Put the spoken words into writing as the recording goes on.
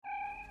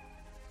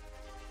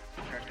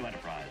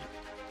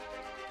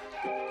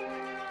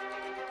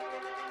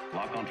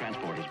Lock on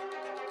transporters.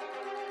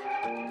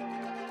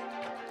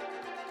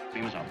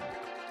 Beam us up.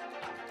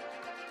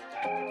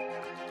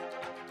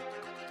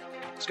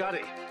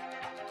 Scotty.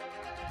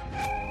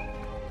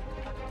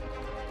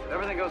 If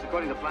everything goes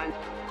according to plan,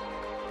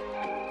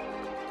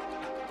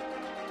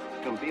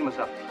 come beam us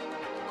up.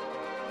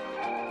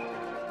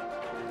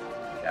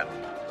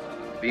 Captain,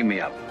 beam me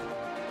up.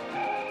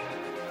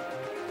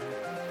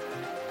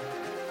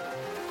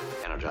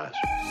 Energize.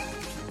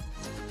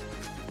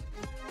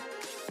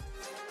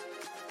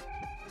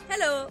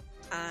 Hello,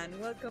 and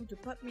welcome to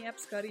Put Me Up,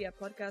 Scotty, a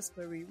podcast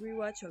where we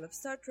rewatch all of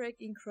Star Trek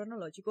in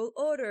chronological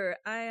order.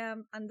 I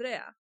am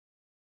Andrea.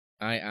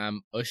 I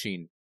am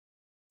Ushin.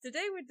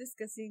 Today we're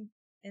discussing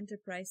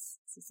Enterprise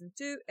Season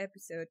 2,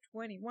 Episode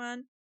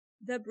 21,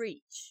 The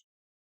Breach.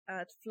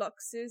 At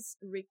Phlox's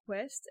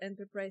request,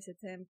 Enterprise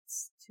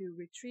attempts to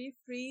retrieve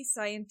 3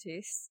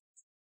 scientists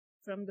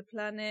from the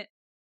planet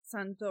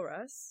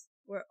Santoras,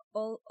 where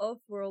all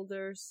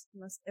off-worlders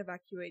must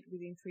evacuate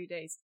within 3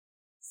 days.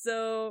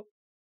 So,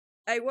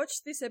 I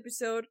watched this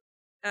episode,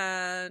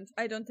 and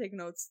I don't take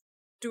notes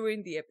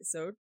during the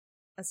episode,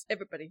 as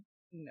everybody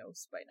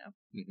knows by now.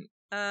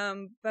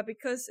 Mm-hmm. But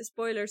because,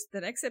 spoilers,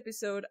 the next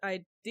episode,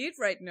 I did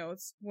write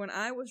notes. When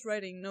I was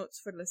writing notes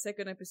for the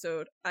second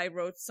episode, I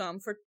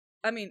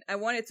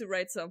wanted to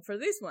write some for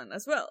this one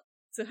as well,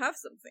 to have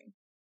something.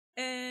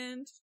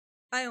 And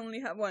I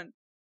only have one.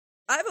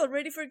 I've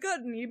already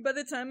forgotten it by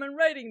the time I'm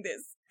writing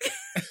this.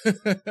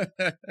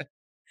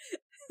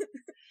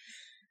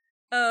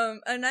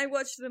 And I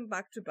watched them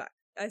back to back.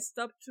 I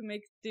stopped to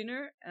make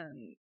dinner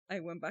and I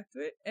went back to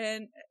it.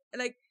 And,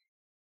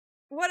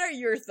 what are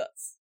your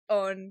thoughts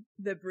on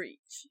The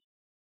Breach?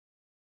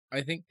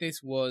 I think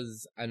this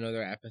was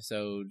another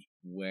episode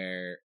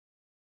where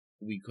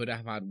we could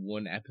have had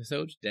one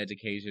episode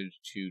dedicated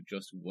to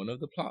just one of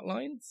the plot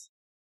lines,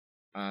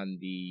 and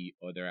the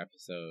other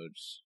episode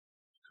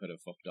could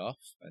have fucked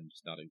off and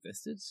just not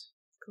existed.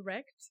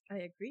 Correct, I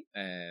agree.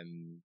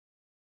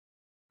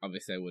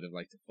 Obviously I would have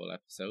liked a full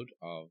episode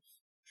of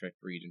Trip,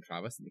 Reed, and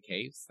Travis in the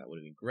caves. That would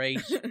have been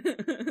great.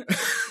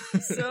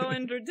 So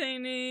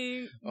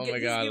entertaining. Oh my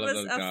god, I love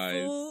those guys. guys.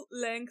 A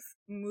full-length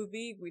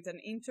movie with an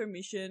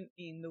intermission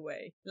in the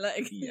way.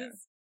 Yeah.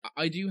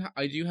 I do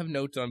have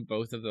notes on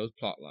both of those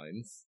plot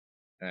lines,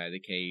 the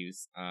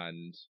caves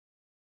and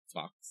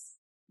Fox.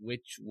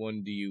 Which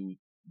one do you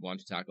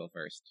want to tackle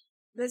first?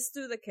 Let's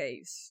do the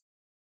caves.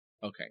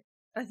 Okay.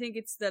 I think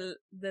it's the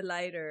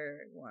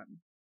lighter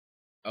one.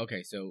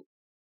 Okay, so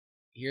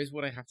here's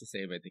what I have to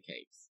say about the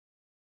caves.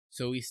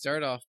 So we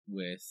start off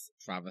with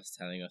Travis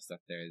telling us that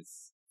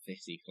there's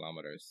 50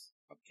 kilometers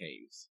of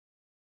caves,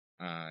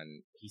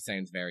 and he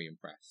sounds very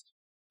impressed.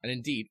 And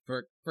indeed,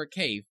 for a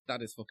cave,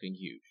 that is fucking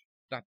huge.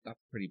 That's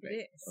pretty big.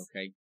 It is.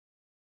 Okay.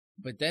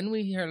 But then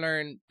we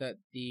learn that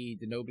the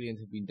Denoblians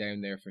have been down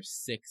there for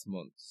 6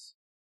 months.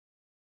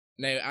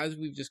 Now, as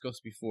we've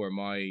discussed before,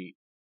 my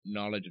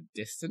knowledge of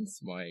distance,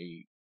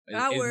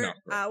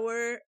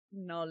 our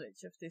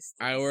knowledge of this.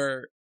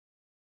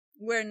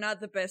 We're not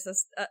the best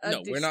at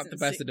no, we're not the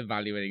best at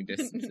evaluating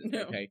distances.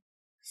 No. Okay.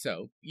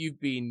 So you've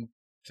been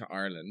to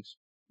Ireland.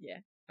 Yeah.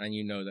 And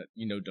you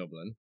know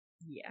Dublin.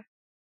 Yeah.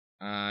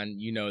 And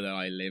you know that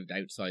I lived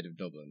outside of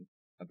Dublin,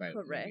 about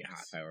maybe Correct. a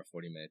half hour,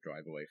 40-minute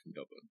drive away from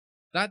Dublin.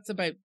 That's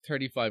about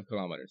 35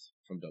 kilometers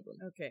from Dublin.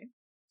 Okay.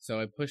 So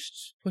I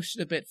pushed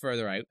it a bit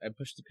further out. I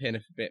pushed the pin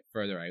a bit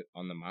further out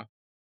on the map,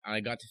 and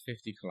I got to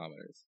 50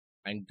 kilometers.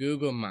 And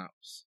Google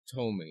Maps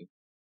told me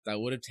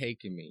that would have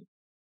taken me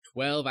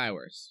 12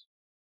 hours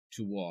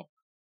to walk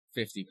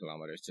 50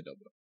 kilometers to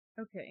Dublin.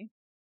 Okay.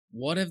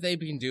 What have they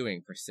been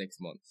doing for 6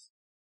 months?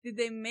 Did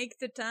they make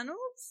the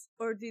tunnels,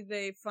 or did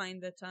they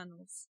find the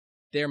tunnels?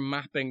 They're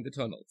mapping the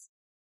tunnels.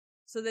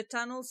 So the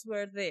tunnels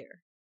were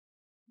there.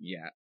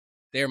 Yeah.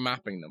 They're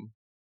mapping them.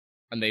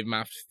 And they've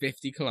mapped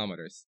 50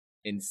 kilometers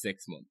in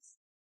 6 months.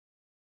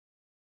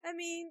 I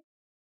mean...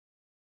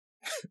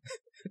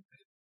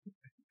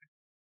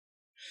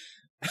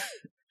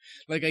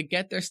 I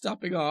get they're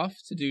stopping off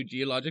to do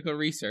geological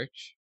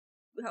research.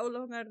 How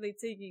long are they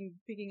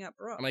picking up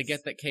rocks? And I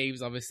get that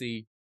caves,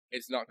 obviously,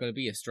 it's not going to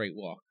be a straight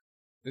walk.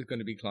 There's going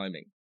to be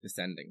climbing,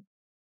 descending.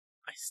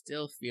 I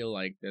still feel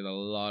like there's a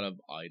lot of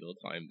idle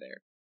time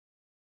there.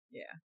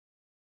 Yeah.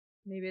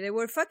 Maybe they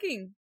were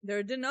fucking.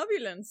 They're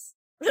denobulans.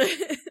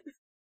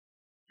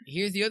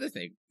 Here's the other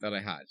thing that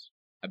I had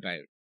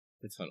about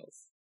the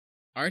tunnels.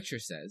 Archer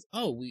says,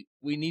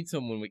 we need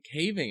someone with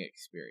caving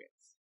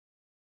experience.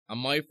 And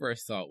my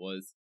first thought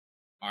was,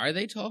 are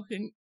they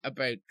talking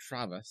about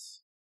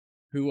Travis,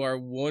 who our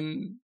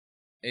one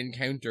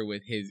encounter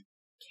with his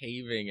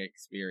caving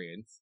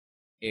experience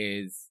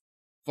is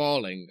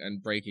falling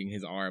and breaking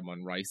his arm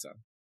on Risa?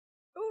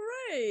 Oh,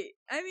 right.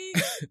 I mean...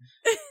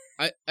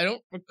 I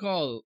don't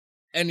recall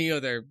any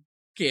other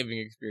caving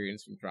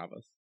experience from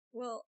Travis.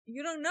 Well,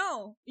 you don't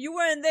know. You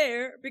weren't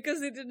there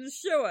because they didn't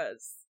show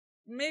us.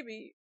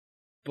 Maybe.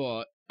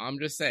 But I'm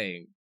just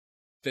saying,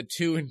 the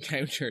 2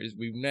 encounters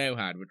we've now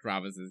had with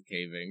Travis's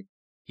caving,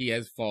 he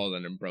has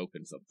fallen and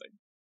broken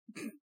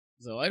something.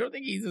 So I don't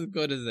think he's as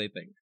good as they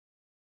think.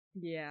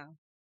 Yeah.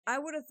 I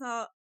would have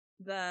thought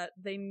that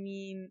they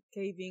mean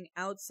caving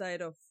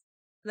outside of,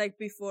 like,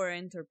 before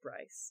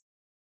Enterprise.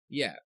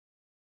 Yeah.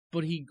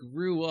 But he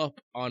grew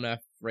up on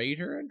a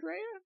freighter,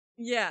 Andrea?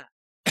 Yeah.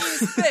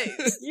 In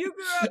space. You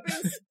grew up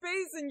in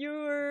space and you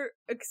were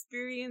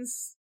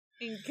experienced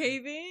in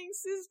caving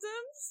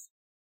systems?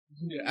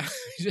 Yeah.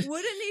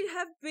 Wouldn't it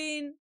have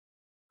been,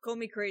 call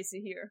me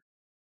crazy here,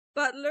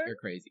 Butler? You're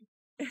crazy.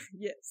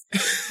 Yes.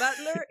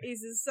 Butler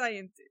is a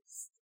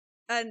scientist.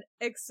 An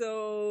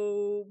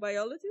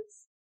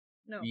exobiologist?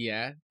 No.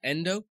 Yeah.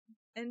 Endo?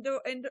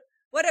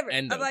 Whatever.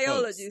 Endo, a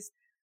biologist.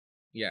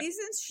 Yeah.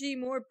 Isn't she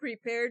more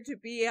prepared to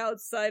be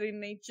outside in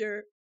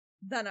nature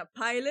than a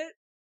pilot?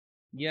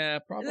 Yeah,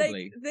 probably.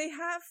 Like, they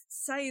have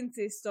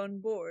scientists on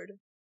board.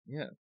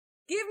 Yeah.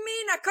 Give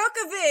me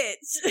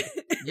Nakokovich!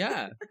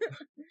 Yeah.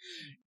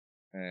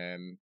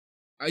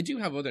 I do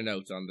have other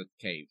notes on the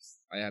caves.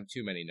 I have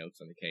too many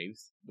notes on the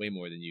caves. Way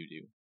more than you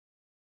do.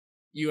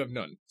 You have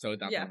none, so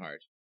that's not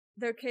hard.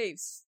 They're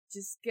caves.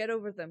 Just get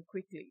over them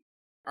quickly.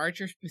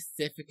 Archer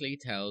specifically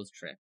tells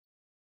Trip,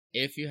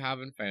 if you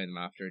haven't found them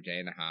after a day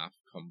and a half,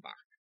 come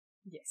back.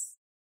 Yes.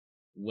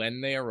 When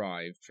they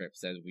arrive, Trip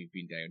says we've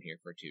been down here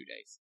for 2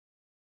 days.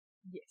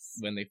 Yes.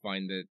 When they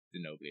find the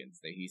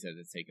Denoblians, he says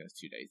it's taken us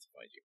 2 days to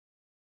find you.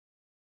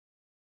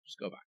 Just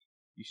go back.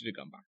 You should have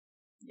gone back.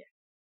 Yeah.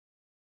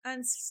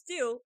 And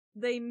still,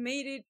 they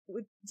made it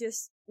with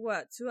just,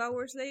 2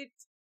 hours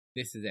late?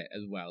 This is it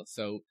as well.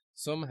 So,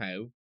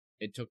 somehow,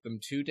 it took them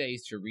 2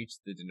 days to reach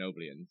the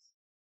Denoblians,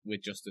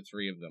 with just the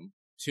 3 of them.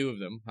 2 of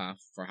them,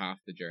 for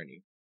half the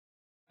journey.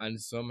 And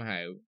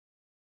somehow,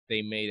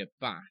 they made it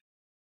back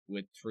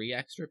with 3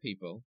 extra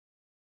people,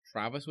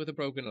 Travis with a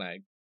broken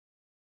leg,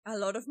 a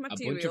lot of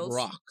materials, a bunch of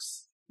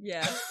rocks.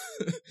 Yeah.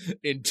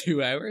 In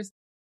 2 hours.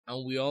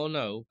 And we all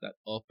know that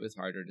up is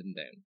harder than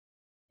down.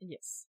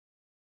 Yes.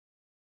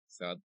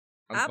 So,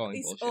 I'm up calling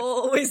is bullshit.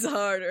 Always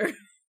harder.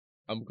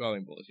 I'm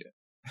calling bullshit.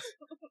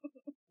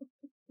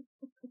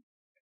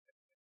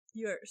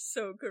 You're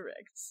so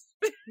correct.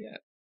 Yeah.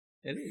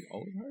 It is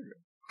always harder.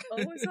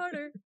 Always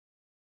harder.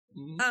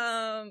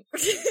 Mm-hmm.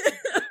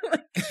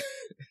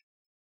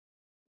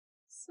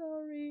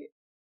 Sorry.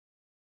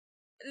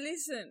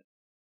 Listen.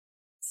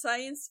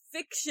 Science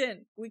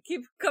fiction. We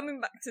keep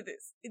coming back to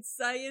this. It's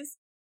science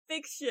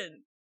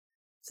fiction.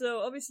 So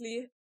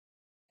obviously,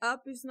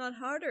 up is not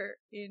harder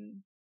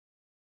in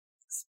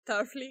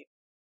Starfleet.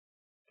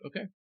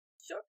 Okay.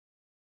 Sure.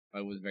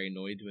 I was very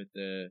annoyed with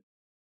the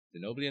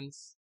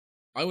Denoblians.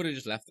 I would have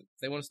just left them. If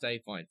they want to stay,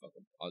 fine, fuck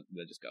them.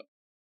 They'll just go.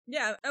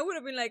 Yeah, I would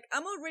have been like,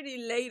 I'm already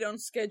late on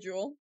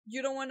schedule.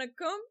 You don't want to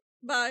come?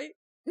 Bye.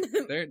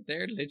 They're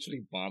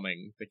literally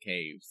bombing the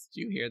caves. Do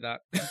you hear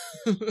that?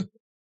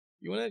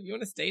 You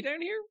wanna stay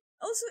down here?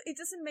 Also, it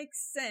doesn't make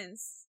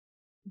sense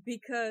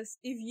because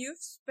if you've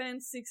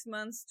spent 6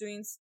 months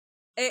doing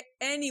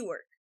any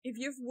work, if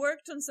you've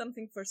worked on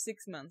something for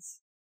 6 months,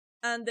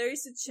 and there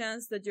is a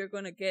chance that you're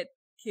gonna get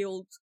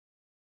killed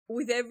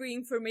with every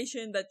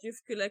information that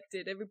you've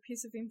collected, every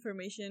piece of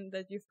information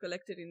that you've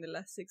collected in the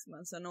last 6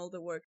 months and all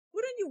the work,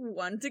 wouldn't you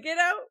want to get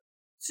out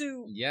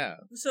to?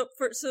 Yeah. So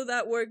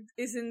that work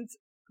isn't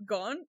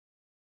gone.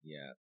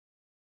 Yeah.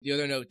 The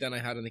other note then I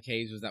had in the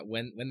caves was that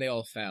when they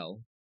all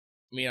fell,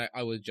 I mean,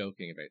 I was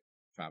joking about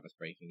Travis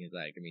breaking his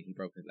leg. I mean, he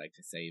broke his leg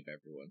to save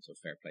everyone, so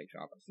fair play,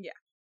 Travis. Yeah.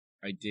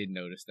 I did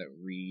notice that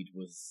Reed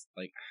was,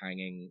 like,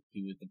 hanging.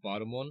 He was the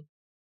bottom one.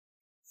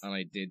 And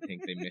I did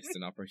think they missed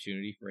an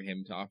opportunity for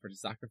him to offer to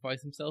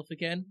sacrifice himself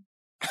again.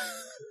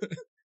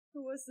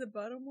 Who was the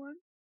bottom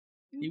one?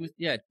 He was,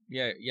 yeah.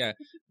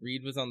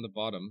 Reed was on the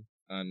bottom,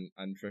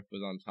 and Trip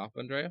was on top,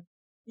 Andrea.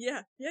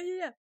 Yeah.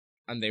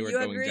 And they were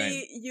going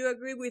down. You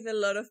agree with a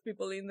lot of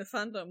people in the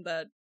fandom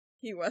that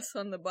he was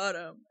on the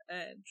bottom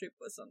and Trip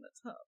was on the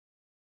top.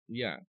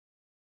 Yeah.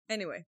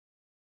 Anyway,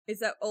 is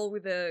that all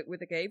with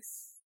the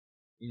caves?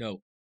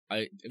 No.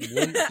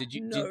 Did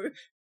you? No.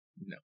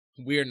 No.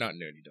 We're not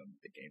nearly done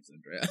with the games,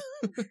 Andrea.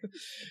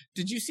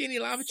 Did you see any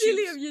lava tubes?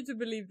 Silly of you to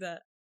believe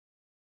that.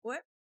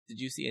 What? Did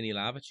you see any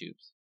lava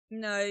tubes?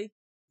 No.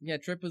 Yeah,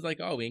 Trip was like,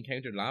 oh, we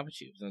encountered lava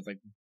tubes. And I was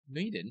like,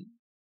 no, you didn't.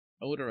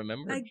 I would have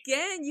remembered.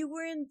 Again, you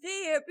weren't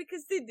there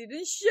because they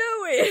didn't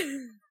show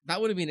it. That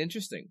would have been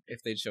interesting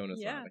if they'd shown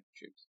us lava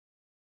tubes.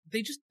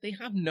 They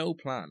have no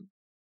plan.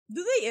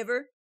 Do they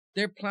ever?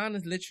 Their plan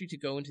is literally to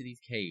go into these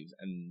caves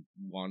and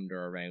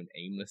wander around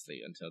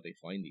aimlessly until they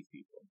find these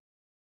people.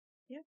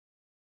 Yeah.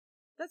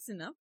 That's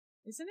enough,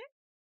 isn't it?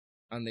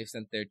 And they've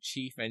sent their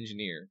chief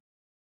engineer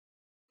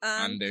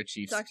and their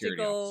chief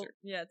security officer.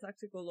 Yeah,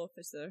 tactical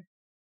officer.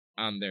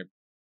 And their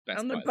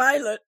best the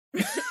pilot.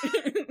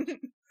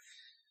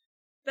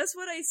 That's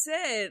what I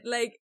said.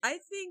 Like, I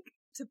think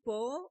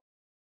T'Pol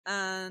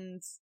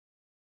and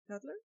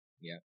Cutler?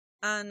 Yeah.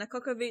 And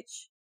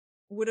Nakokovich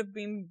would have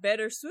been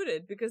better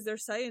suited because they're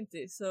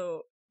scientists.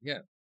 So,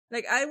 yeah.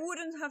 Like, I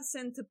wouldn't have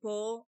sent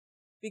T'Pol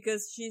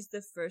because she's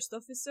the first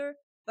officer,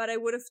 but I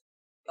would have,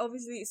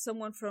 obviously,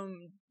 someone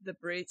from the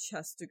bridge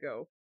has to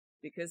go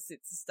because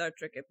it's a Star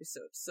Trek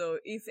episode. So,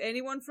 if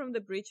anyone from the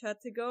bridge had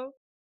to go,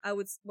 I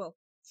would,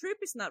 Trip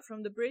is not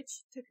from the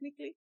bridge,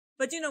 technically.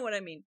 But you know what I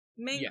mean.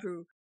 Main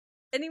crew.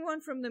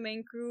 Anyone from the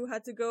main crew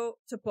had to go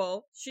to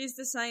Paul. She's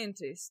the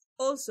scientist.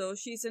 Also,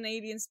 she's an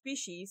alien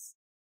species,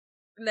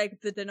 like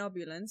the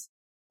Denobulans.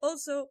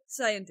 Also,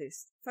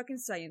 scientist. Fucking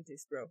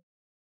scientist, bro.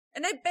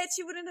 And I bet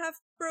she wouldn't have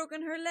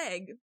broken her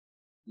leg.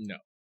 No.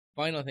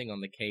 Final thing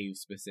on the cave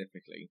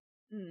specifically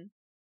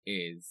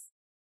is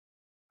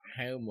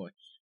how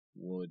much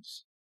would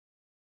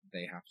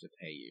they have to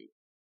pay you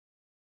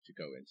to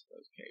go into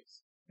those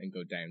caves and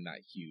go down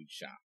that huge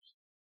shaft?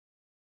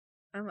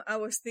 I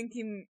was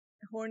thinking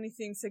horny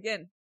things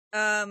again.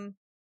 You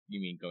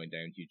mean going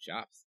down huge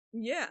shafts?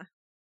 Yeah.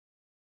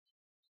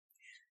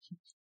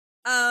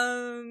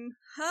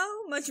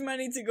 How much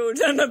money to go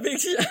down a big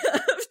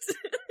shaft?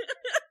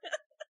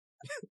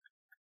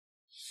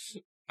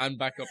 And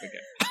back up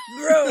again.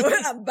 Bro,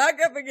 I'm back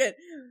up again.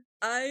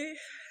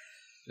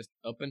 Just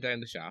up and down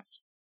the shaft.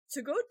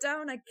 To go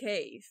down a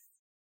cave,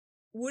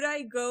 would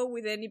I go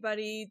with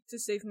anybody to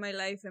save my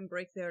life and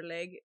break their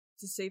leg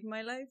to save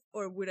my life?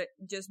 Or would I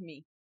just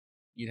me?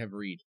 You'd have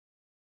Reed.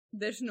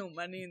 There's no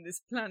money in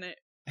this planet.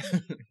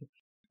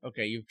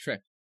 Okay, you've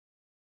Trip.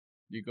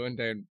 You're going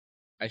down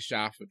a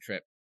shaft with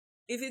Trip.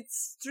 If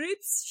it's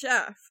Trip's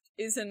shaft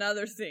is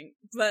another thing,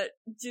 but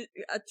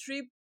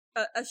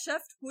a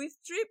shaft with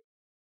Trip,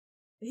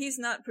 he's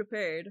not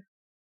prepared.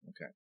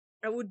 Okay.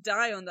 I would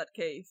die on that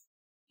cave.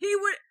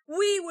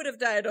 We would have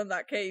died on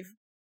that cave.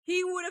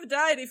 He would have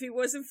died if it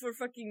wasn't for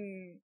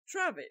fucking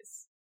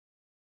Travis.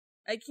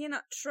 I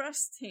cannot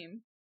trust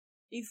him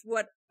if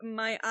what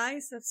my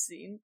eyes have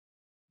seen.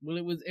 Well,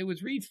 it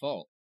was Reed's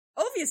fault.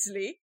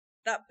 Obviously,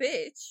 that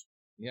bitch.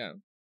 Yeah.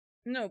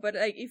 No, but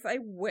like if I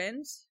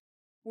went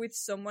with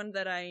someone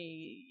that I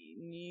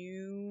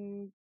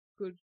knew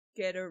could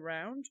get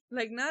around,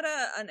 like not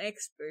an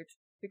expert,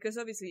 because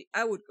obviously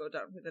I would go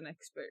down with an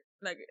expert.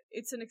 Like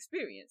it's an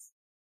experience.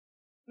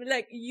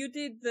 Like you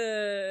did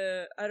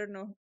I don't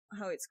know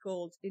how it's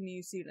called in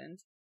New Zealand.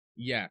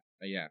 Yeah,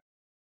 yeah.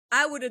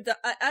 I would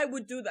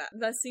do that.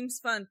 That seems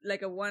fun,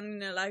 like a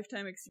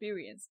one-in-a-lifetime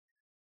experience.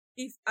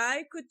 If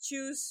I could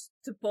choose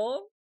to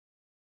Paul,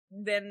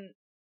 then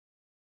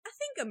I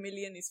think $1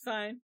 million is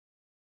fine.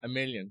 $1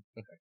 million?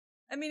 Okay.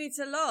 I mean, it's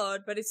a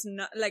lot, but it's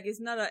not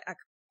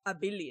a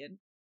billion.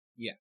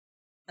 Yeah.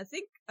 I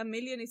think $1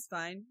 million is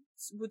fine.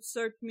 Would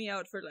sort me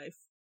out for life.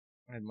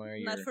 I admire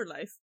Not for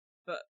life,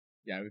 but...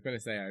 Yeah, I was going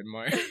to say, I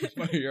admire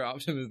your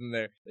optimism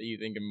there, that you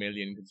think $1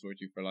 million could sort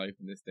you for life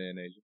in this day and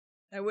age.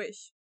 I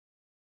wish.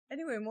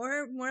 Anyway,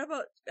 more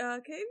about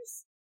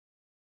caves?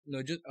 No,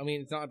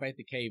 it's not about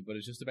the cave, but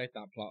it's just about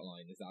that plot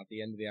line. Is that at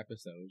the end of the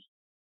episode,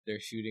 they're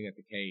shooting at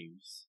the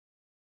caves,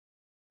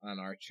 and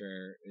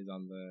Archer is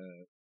on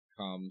the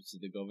comms to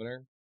the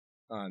governor,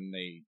 and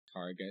they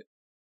target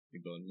the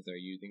guns they're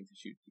using to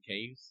shoot the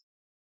caves.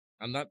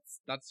 And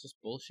that's just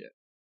bullshit.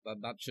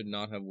 That should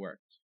not have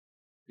worked,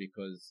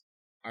 because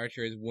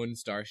Archer is one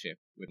starship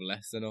with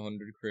less than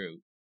 100 crew.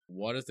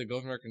 What is the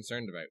governor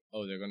concerned about?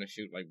 Oh, they're going to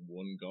shoot like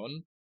one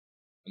gun,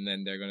 and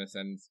then they're going to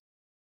send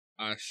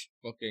a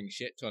fucking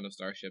shit ton of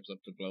starships up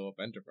to blow up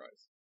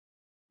Enterprise.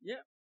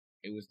 Yeah.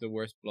 It was the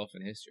worst bluff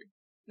in history.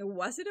 No,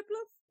 was it a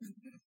bluff?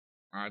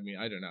 I mean,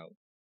 I don't know.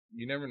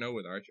 You never know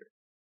with Archer.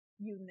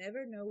 You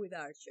never know with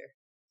Archer.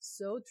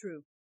 So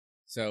true.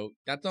 So,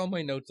 that's all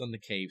my notes on the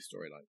cave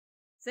storyline.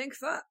 Thank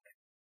fuck.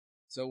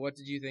 So, what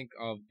did you think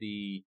of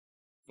the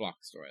Flock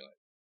storyline?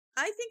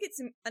 I think it's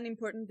an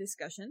important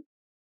discussion,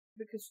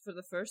 because for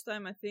the first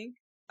time, I think,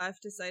 I've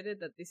decided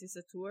that this is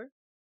a tour.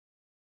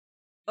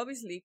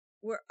 Obviously,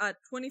 we're at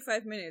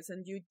 25 minutes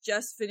and you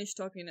just finished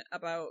talking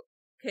about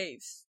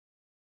caves.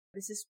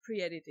 This is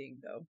pre-editing,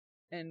 though,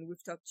 and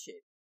we've talked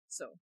shit.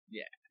 So,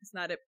 yeah, it's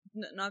not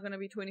going to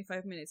be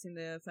 25 minutes in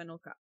the final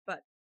cut. But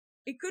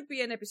it could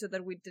be an episode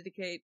that we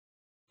dedicate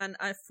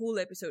a full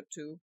episode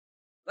to.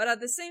 But at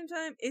the same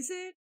time, is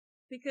it?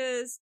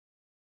 Because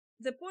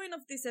the point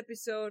of this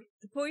episode,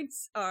 the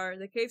points are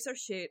the caves are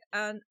shit,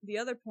 and the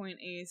other point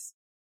is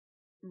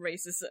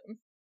racism.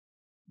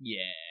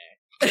 Yeah.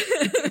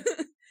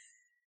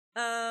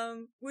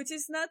 Which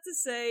is not to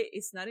say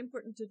it's not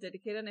important to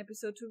dedicate an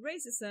episode to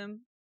racism,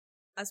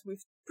 as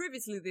we've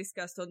previously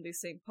discussed on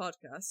this same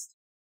podcast.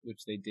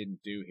 Which they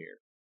didn't do here.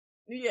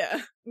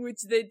 Yeah,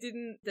 which they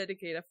didn't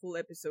dedicate a full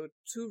episode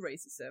to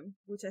racism,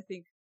 which I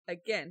think,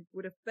 again,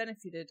 would have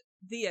benefited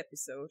the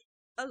episode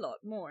a lot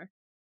more.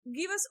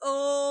 Give us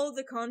all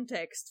the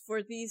context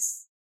for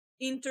this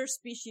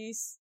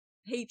interspecies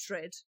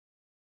hatred.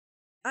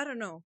 I don't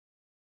know.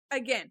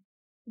 Again,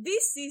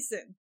 this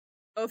season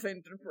of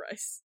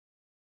Enterprise,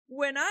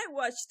 when I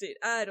watched it,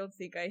 I don't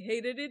think I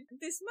hated it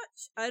this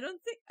much. I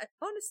don't think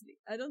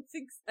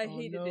I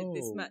hated it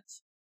this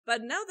much.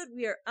 But now that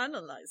we are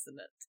analyzing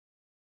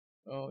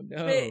it, oh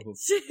no, bitch,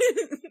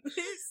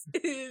 this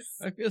is...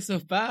 I feel so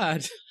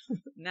bad.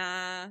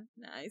 Nah,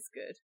 it's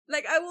good.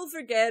 Like, I will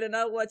forget and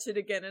I'll watch it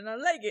again and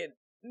I'll like it.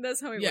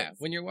 That's how it works. Yeah,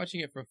 when you're watching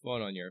it for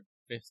fun on your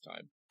 5th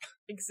time.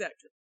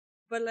 Exactly.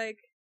 But like,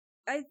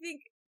 I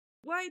think,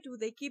 why do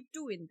they keep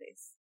doing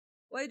this?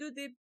 Why do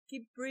they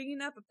keep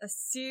bringing up a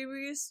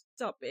serious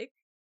topic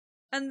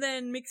and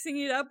then mixing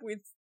it up with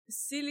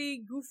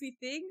silly, goofy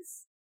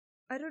things?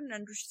 I don't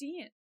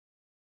understand.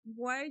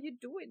 Why are you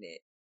doing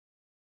it?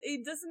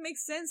 It doesn't make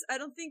sense. I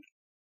don't think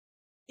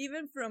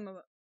even from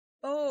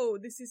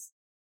this is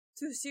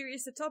too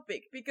serious a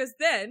topic, because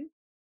then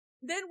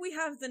we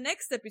have the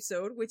next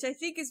episode, which I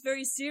think is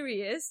very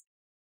serious,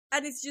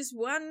 and it's just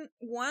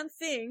one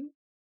thing.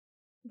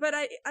 But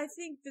I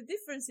think the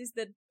difference is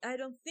that I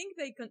don't think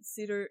they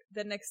consider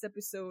the next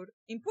episode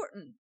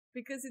important,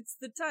 because it's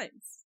the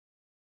times.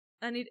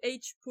 And it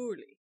aged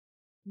poorly.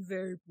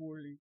 Very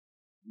poorly.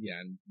 Yeah,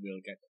 and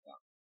we'll get to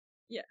that.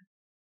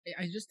 Yeah.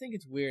 I just think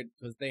it's weird,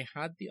 because they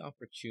had the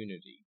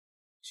opportunity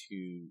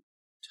to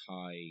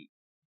tie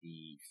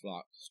the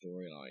Flock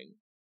storyline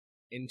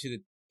into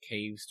the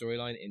cave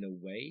storyline in a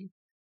way,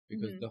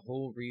 because the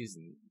whole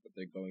reason that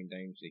they're going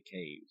down to the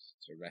caves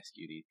to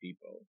rescue these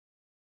people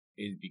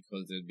is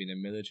because there's been a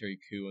military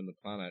coup on the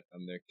planet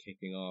and they're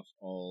kicking off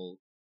all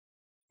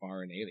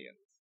foreign aliens.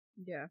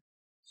 Yeah.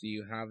 So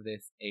you have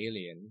this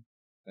alien,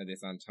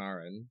 this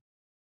Antaran,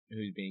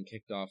 who's being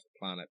kicked off the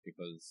planet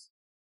because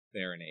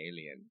they're an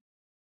alien,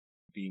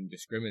 being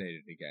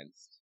discriminated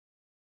against,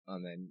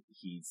 and then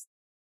he's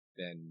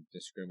then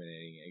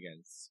discriminating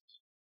against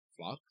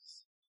Phlox,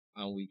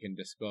 and we can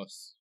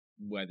discuss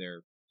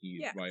whether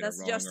he's right or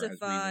wrong justified.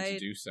 or has reason to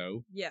do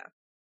so. Yeah.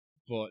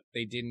 But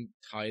they didn't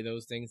tie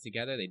those things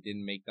together. They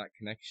didn't make that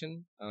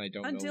connection, and I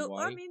don't know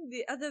why. I mean,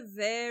 at the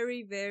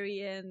very,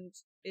 very end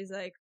is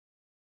like,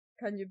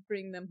 can you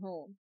bring them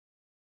home?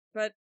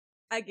 But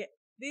I get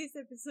this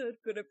episode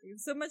could have been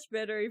so much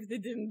better if they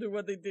didn't do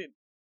what they did,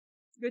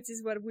 which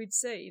is what we'd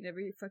say in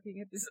every fucking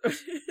episode.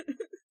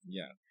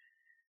 Yeah.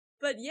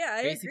 But yeah,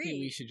 I Basically,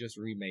 agree. we should just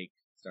remake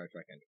Star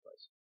Trek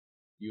Enterprise.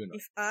 You and I.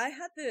 If I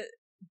had the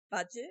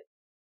budget,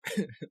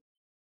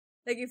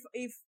 like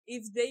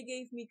if they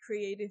gave me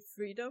creative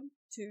freedom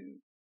to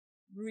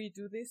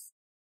redo this,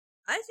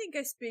 I think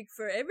I speak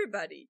for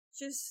everybody.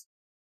 Just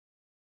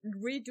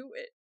redo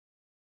it.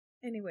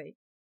 Anyway,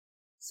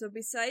 so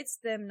besides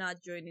them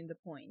not joining the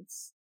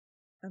points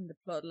and the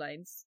plot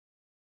lines,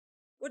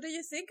 what do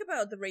you think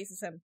about the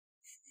racism?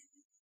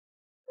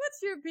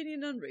 What's your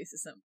opinion on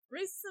racism?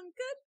 Racism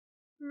good?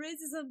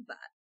 Racism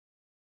bad?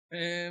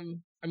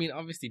 I mean,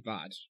 obviously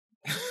bad.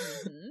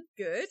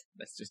 Good.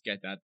 Let's just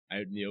get that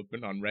out in the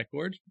open on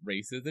record.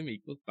 Racism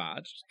equals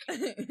bad.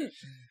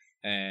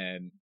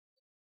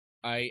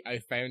 I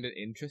found it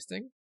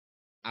interesting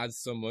as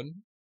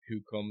someone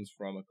who comes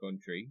from a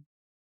country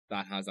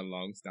that has a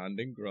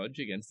long-standing grudge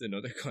against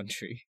another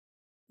country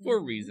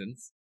for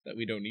reasons that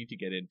we don't need to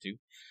get into.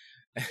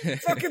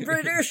 Fucking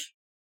British!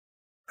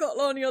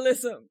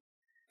 Colonialism!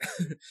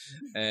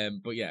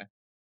 But yeah,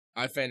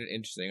 I found it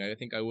interesting. I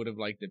think I would have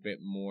liked a bit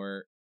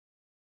more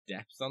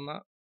depth on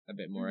that, a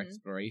bit more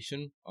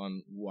exploration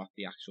on what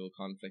the actual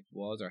conflict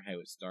was or how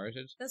it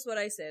started. That's what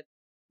I said.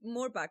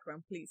 More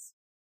background, please.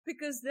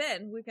 Because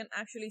then we can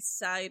actually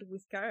side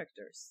with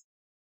characters.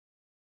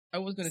 I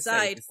was going to say,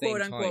 Side, at the same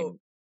quote time, unquote.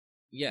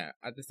 Yeah,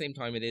 at the same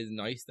time, it is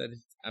nice that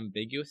it's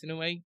ambiguous in a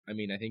way. I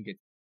mean, I think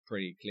it's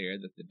pretty clear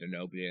that the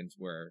Denoblians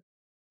were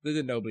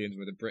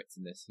the Brits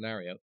in this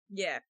scenario.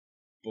 Yeah.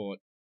 But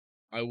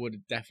I would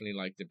have definitely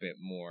liked a bit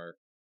more,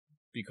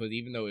 because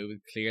even though it was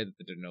clear that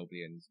the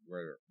Denoblians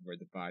were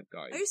the bad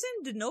guys. Are you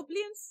saying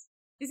Denoblians?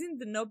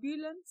 Isn't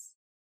Denobulans?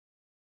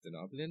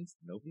 Denoblians?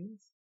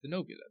 Nobians?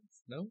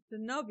 Denobulans, no?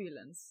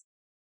 Denobulans.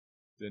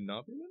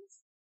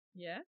 Denobulans?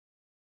 Yeah?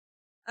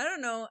 I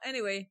don't know.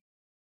 Anyway.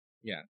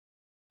 Yeah.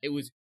 It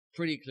was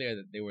pretty clear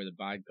that they were the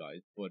bad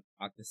guys, but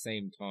at the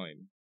same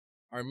time,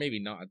 or maybe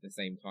not at the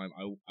same time,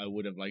 I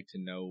would have liked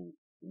to know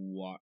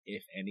what,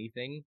 if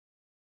anything,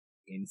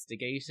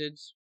 instigated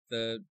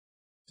the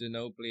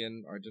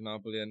Denoblian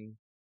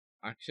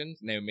actions.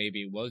 Now,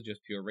 maybe it was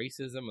just pure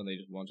racism and they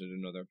just wanted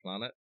another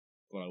planet,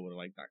 but I would have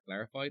liked that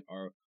clarified.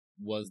 Or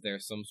was there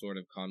some sort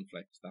of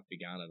conflict that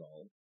began it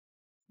all?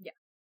 Yeah.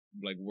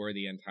 Like, were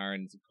the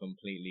Antarans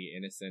completely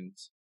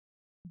innocent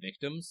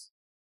victims?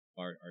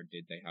 Or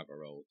did they have a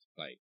role to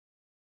play?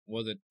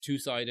 Was it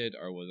two-sided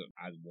or was it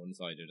as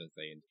one-sided as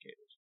they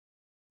indicated?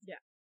 Yeah.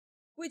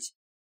 Which,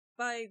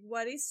 by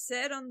what is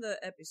said on the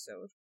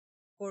episode,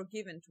 or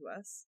given to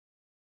us,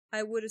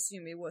 I would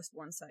assume it was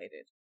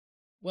one-sided.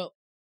 Well,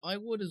 I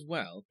would as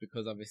well,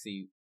 because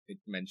obviously it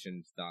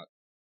mentioned that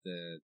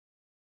the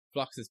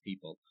Phlox's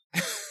people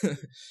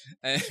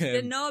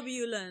the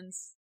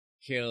Nobulans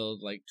killed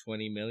like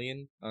 20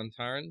 million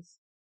Antarans,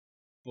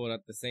 but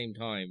at the same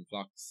time,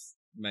 Phlox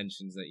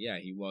mentions that, yeah,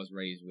 he was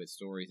raised with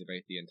stories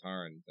about the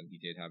Antarans and he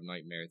did have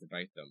nightmares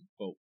about them.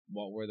 But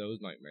what were those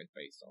nightmares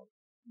based on?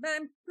 But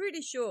I'm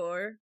pretty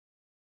sure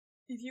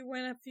if you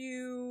went a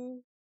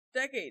few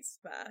decades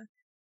back,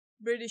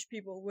 British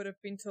people would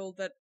have been told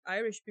that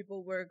Irish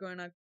people were going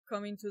to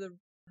come into the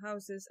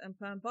houses and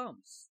plant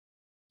bombs.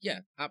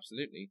 Yeah,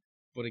 absolutely.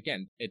 But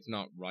again, it's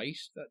not right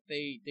that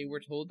they were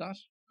told that,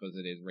 because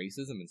it is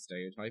racism and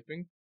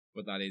stereotyping,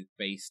 but that is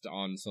based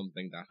on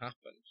something that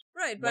happened.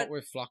 Right, but what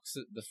were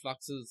the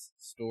Phlox's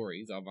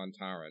stories of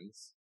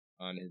Antarans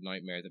on his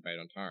nightmares about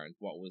Antarans,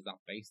 what was that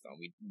based on?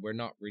 We're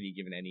not really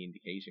given any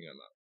indication on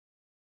that.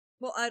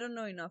 Well, I don't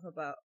know enough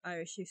about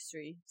Irish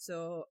history,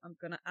 so I'm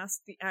gonna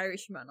ask the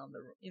Irishman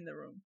in the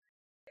room.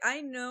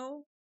 I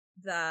know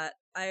that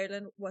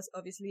Ireland was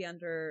obviously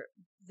under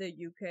the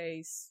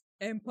UK's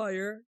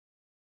empire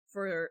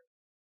for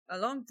a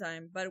long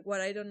time, but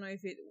what I don't know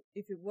if it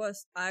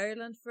was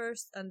Ireland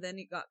first and then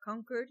it got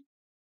conquered,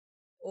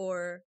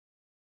 or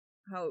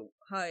how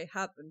it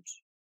happened.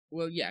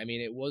 Well, yeah, I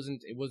mean, it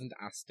wasn't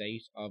a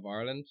state of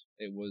Ireland.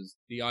 It was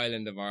the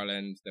island of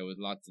Ireland. There was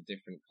lots of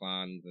different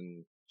clans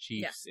and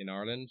chiefs in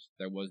Ireland.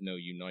 There was no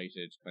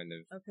united kind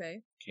of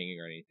king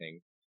or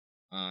anything.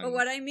 But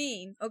what I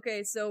mean,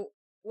 so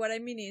what I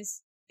mean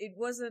is, it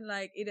wasn't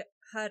like it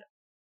had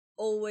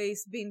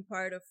always been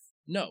part of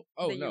no.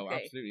 Oh, the no,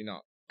 UK. Absolutely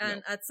not.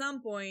 And no. At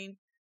some point,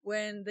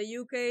 when the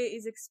UK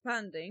is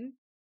expanding,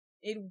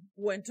 it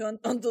went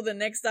onto the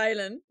next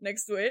island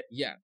next to it.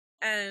 Yeah.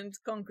 And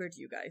conquered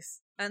you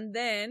guys. And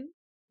then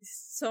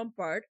some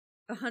part,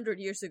 100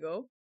 years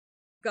ago,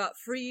 got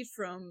freed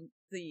from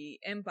the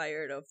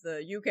empire of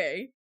the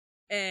UK,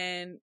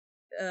 and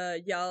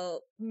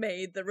y'all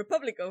made the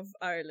Republic of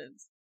Ireland.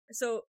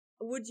 So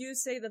would you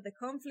say that the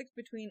conflict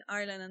between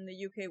Ireland and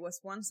the UK was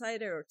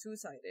one-sided or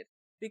two-sided?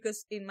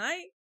 Because in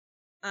my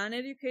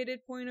uneducated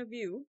point of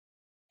view,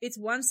 it's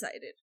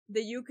one-sided.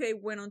 The UK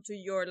went onto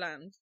your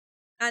land.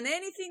 And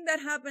anything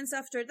that happens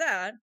after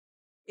that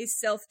is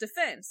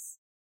self-defense,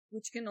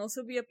 which can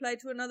also be applied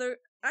to another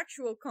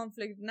actual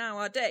conflict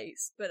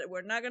nowadays, but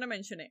we're not going to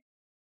mention it.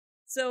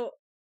 So,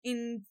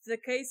 in the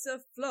case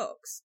of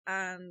Phlox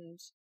and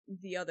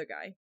the other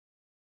guy,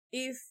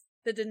 if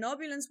the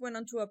Denobulans went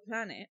onto a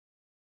planet,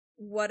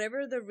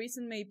 whatever the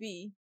reason may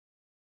be,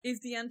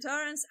 if the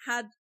Antarans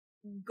had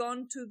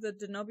gone to the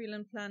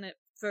Denobulan planet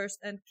first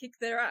and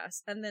kicked their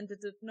ass, and then the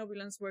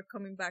Denobulans were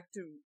coming back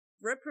to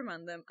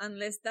reprimand them,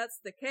 unless that's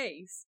the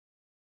case,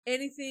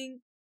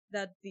 anything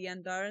that the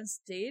Andarans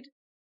did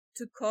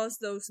to cause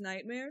those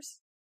nightmares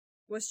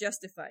was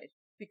justified.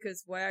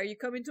 Because why are you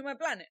coming to my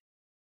planet?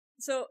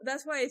 So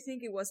that's why I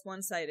think it was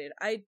one-sided.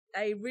 I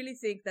really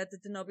think that the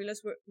Denobulans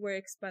were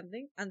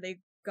expanding, and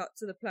they got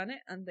to the planet,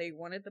 and they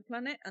wanted the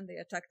planet, and they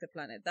attacked the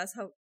planet. That's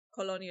how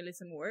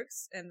colonialism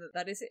works, and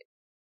that is it.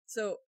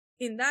 So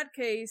in that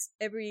case,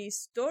 every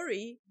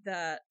story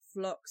that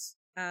Phlox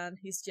and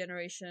his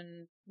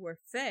generation were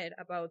fed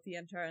about the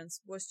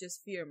Antarans was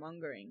just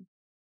fear-mongering.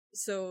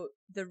 So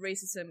the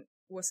racism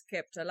was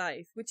kept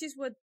alive, which is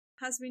what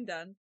has been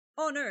done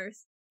on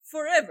Earth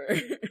forever.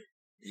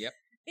 Yep.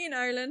 In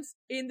Ireland,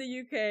 in the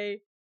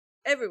UK,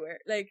 everywhere.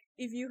 Like,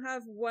 if you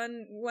have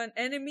one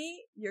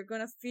enemy, you're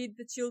gonna feed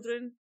the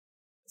children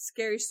a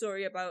scary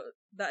story about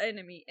the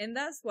enemy. And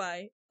that's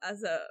why,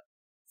 as a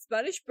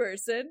Spanish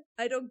person,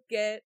 I don't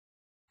get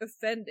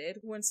offended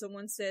when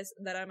someone says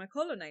that I'm a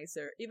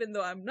colonizer, even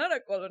though I'm not a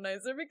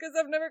colonizer because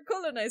I've never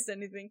colonized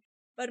anything.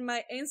 But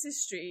my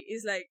ancestry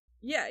is like,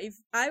 yeah, if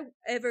I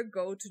ever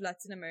go to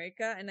Latin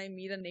America and I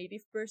meet a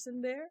native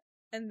person there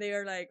and they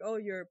are like, oh,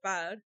 you're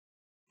bad,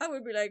 I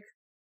would be like,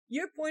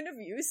 your point of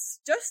view is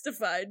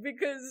justified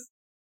because,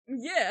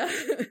 yeah,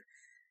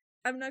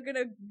 I'm not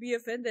gonna be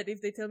offended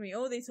if they tell me,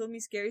 oh, they told me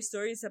scary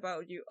stories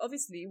about you.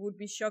 Obviously, it would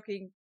be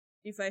shocking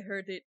if I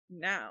heard it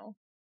now,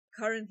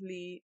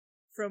 currently,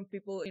 from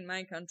people in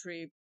my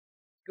country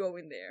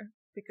going there,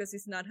 because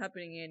it's not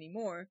happening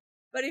anymore.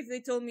 But if they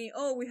told me,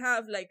 oh, we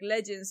have like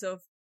legends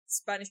of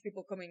Spanish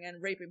people coming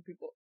and raping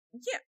people,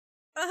 yeah,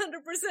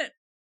 100%.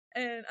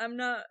 And I'm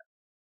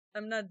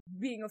not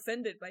being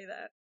offended by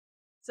that.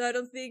 So I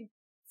don't think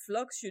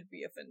Phlox should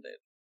be offended.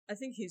 I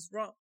think he's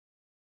wrong.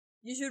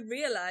 You should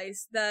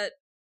realize that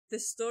the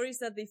stories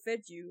that they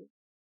fed you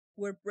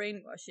were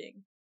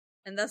brainwashing.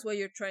 And that's why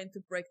you're trying to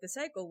break the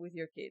cycle with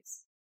your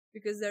kids.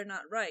 Because they're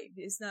not right.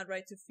 It's not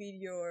right to feed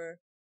your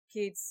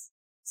kids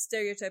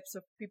stereotypes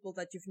of people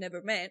that you've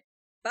never met.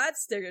 Bad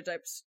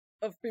stereotypes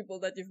of people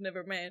that you've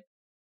never met.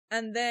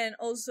 And then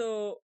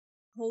also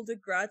hold a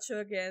grudge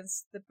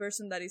against the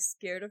person that is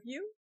scared of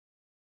you.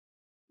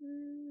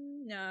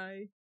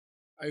 No.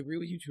 I agree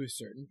with you to a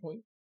certain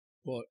point,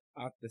 but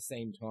at the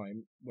same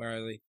time,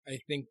 where I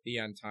think the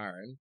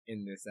Antaran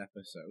in this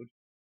episode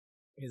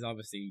is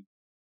obviously,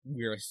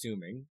 we're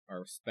assuming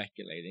or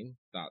speculating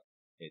that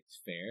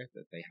it's fair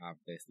that they have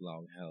this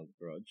long-held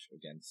grudge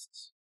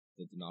against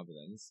the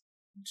Denobulans.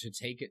 To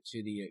take it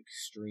to the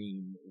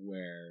extreme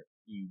where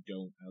you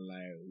don't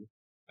allow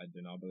a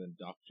Denobulan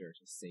doctor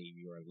to save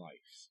your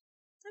life.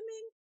 I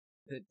mean,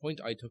 the point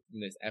I took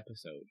from this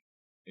episode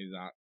is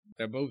that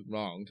they're both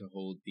wrong to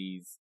hold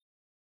these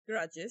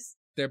grudges.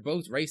 They're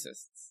both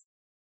racists.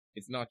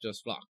 It's not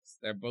just Phlox.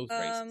 They're both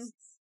racists.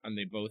 And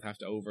they both have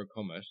to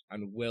overcome it.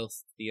 And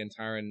whilst the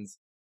Antarans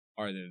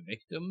are the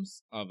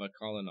victims of a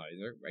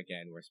colonizer,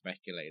 again, we're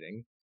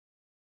speculating,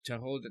 to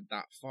hold it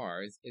that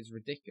far is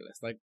ridiculous.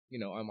 Like, you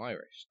know, I'm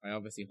Irish. I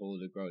obviously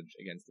hold a grudge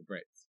against the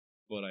Brits.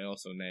 But I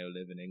also now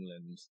live in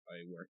England.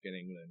 I work in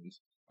England.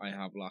 I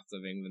have lots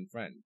of England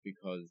friends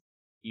because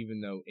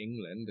even though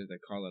England is a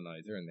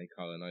colonizer and they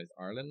colonized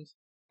Ireland,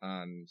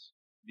 and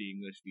the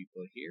English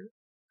people here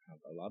have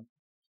a lot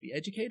to be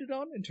educated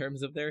on in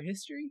terms of their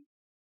history.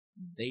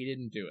 They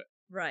didn't do it.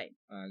 Right.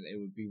 And it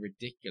would be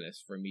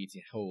ridiculous for me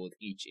to hold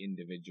each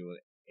individual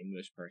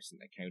English person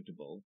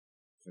accountable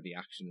for the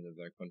actions of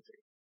their country.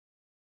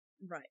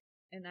 Right.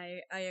 And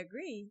I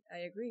agree. I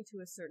agree to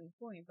a certain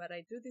point, but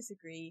I do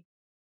disagree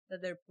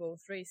that they're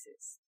both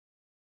racist.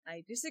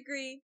 I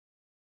disagree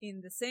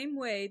in the same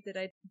way that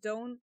I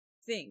don't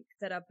think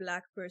that a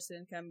black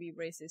person can be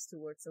racist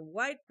towards a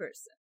white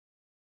person.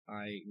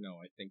 I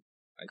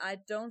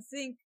don't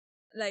think,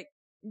 like,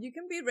 you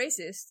can be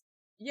racist,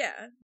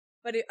 yeah,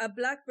 but a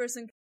black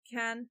person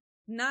can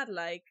not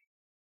like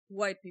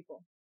white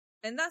people.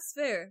 And that's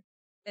fair.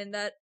 And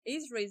that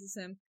is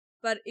racism,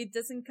 but it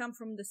doesn't come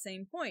from the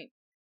same point,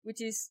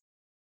 which is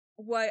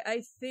why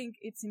I think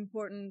it's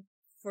important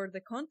for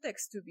the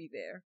context to be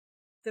there.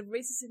 The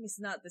racism is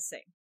not the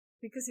same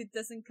because it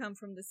doesn't come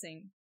from the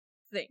same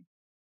thing.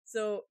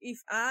 So if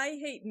I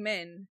hate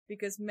men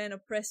because men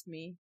oppress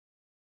me,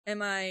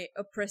 am I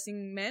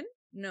oppressing men?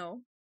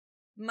 No.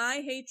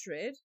 My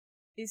hatred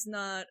is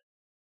not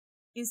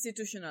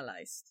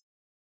institutionalized.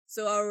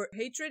 So our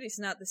hatred is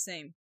not the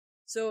same.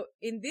 So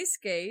in this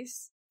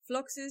case,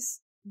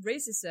 Phlox's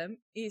racism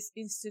is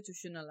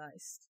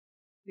institutionalized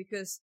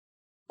because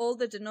all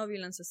the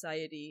Denobulan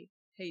society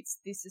hates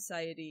this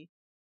society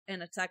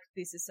and attacked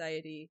this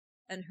society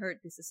and hurt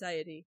this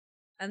society.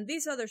 And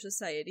this other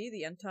society,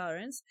 the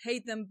Antarans,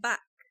 hate them back.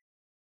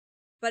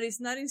 But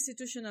it's not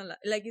institutionalized.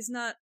 Like, it's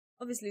not,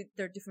 obviously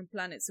they're different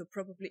planets, so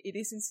probably it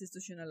is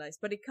institutionalized,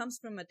 but it comes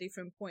from a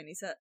different point.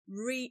 It's a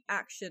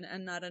reaction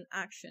and not an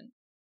action.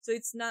 So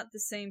it's not the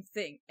same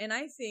thing. And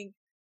I think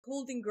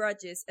holding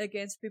grudges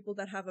against people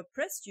that have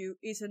oppressed you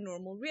is a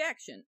normal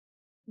reaction.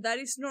 That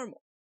is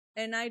normal.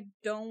 And I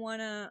don't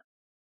want to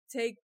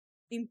take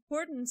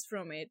importance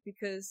from it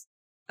because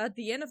at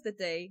the end of the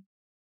day,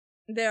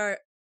 there are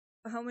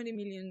how many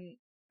million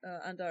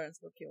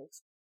Andarans were killed?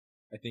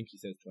 I think he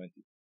says 20.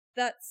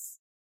 That's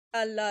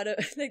a lot of,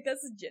 like,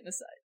 that's a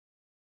genocide.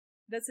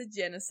 That's a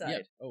genocide.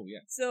 Yeah. Oh, yeah.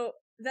 So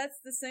that's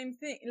the same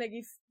thing. Like,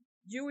 if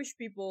Jewish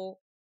people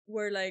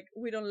were like,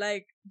 we don't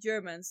like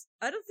Germans,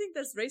 I don't think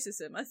that's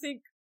racism. I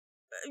think,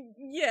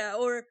 yeah,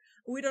 or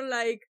we don't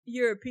like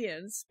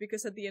Europeans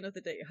because at the end of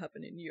the day it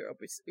happened in Europe.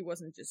 It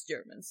wasn't just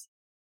Germans.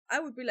 I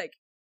would be like,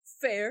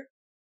 fair.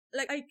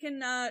 Like, I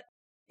cannot,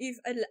 if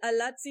a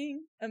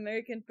Latin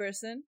American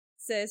person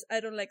says, I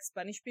don't like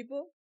Spanish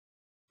people,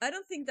 I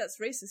don't think that's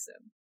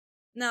racism.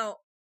 Now,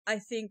 I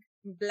think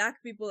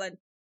black people and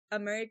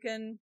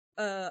African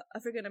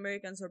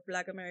Americans or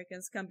black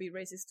Americans can be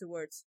racist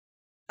towards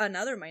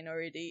another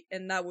minority,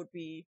 and that would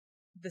be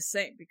the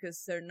same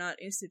because they're not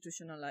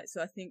institutionalized.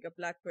 So I think a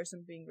black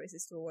person being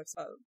racist towards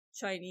a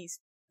Chinese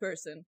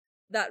person,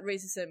 that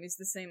racism is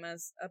the same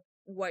as a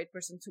white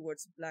person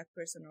towards a black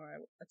person or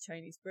a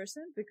Chinese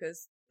person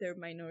because they're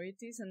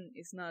minorities and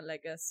it's not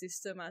like a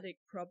systematic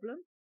problem.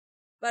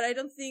 But I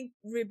don't think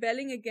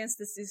rebelling against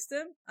the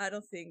system, I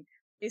don't think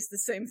is the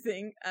same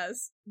thing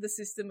as the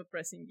system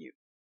oppressing you.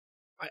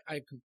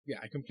 I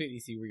completely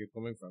see where you're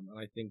coming from. And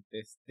I think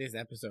this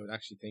episode,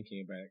 actually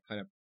thinking about it,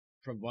 kind of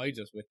provides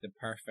us with the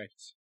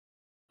perfect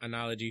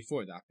analogy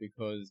for that,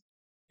 because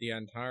the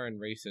Antaran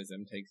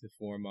racism takes the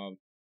form of,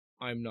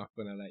 I'm not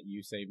going to let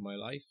you save my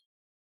life,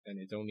 and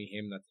it's only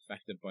him that's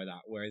affected by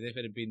that. Whereas if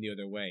it had been the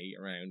other way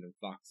around and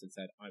Phlox had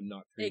said, I'm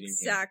not treating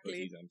him because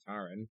he's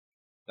Antaran,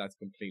 that's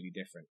completely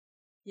different.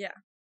 Yeah.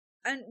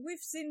 And we've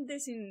seen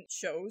this in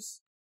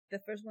shows. The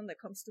first one that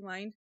comes to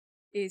mind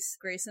is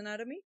Grey's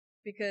Anatomy,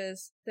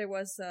 because there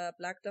was a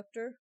black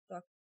doctor,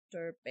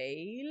 Dr.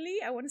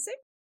 Bailey, I want to say,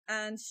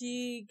 and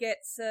she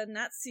gets a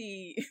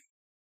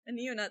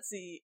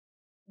neo-Nazi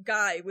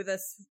guy with a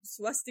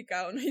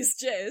swastika on his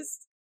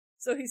chest.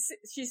 So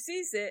she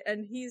sees it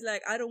and he's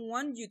like, I don't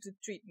want you to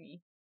treat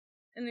me.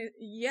 And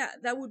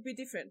that would be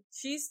different.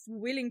 She's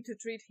willing to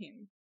treat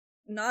him.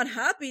 Not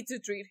happy to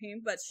treat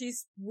him, but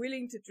she's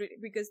willing to treat him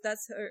because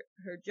that's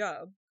her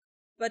job.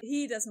 But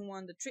he doesn't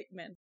want the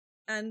treatment.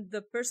 And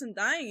the person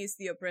dying is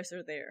the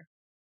oppressor there.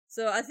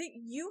 So I think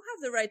you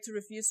have the right to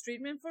refuse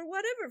treatment for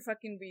whatever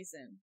fucking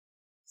reason.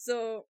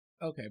 So.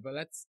 Okay, but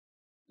let's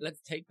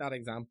take that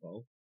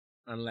example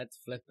and let's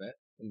flip it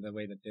in the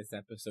way that this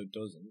episode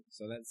doesn't.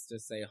 So let's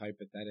just say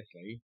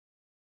hypothetically,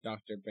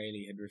 Dr.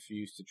 Bailey had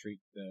refused to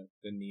treat the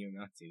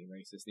neo-Nazi,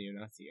 racist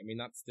neo-Nazi. I mean,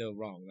 that's still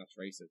wrong. That's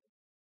racism.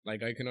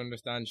 Like, I can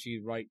understand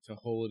she's right to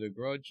hold a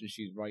grudge and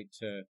she's right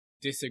to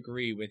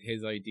disagree with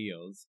his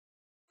ideals.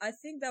 I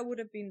think that would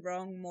have been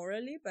wrong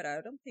morally, but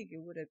I don't think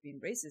it would have been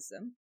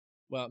racism.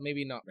 Well,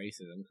 maybe not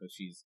racism, because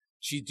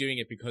she's doing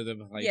it because of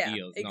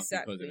ideals, not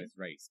because of his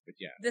race, but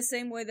yeah. The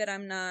same way that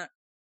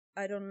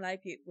I don't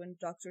like it when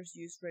doctors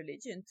use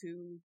religion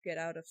to get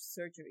out of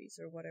surgeries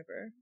or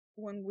whatever.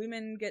 When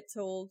women get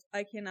told,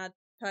 I cannot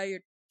tie your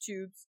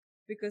tubes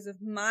because of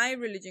my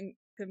religion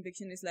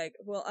conviction, is like,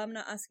 well, I'm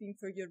not asking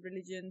for your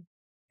religion.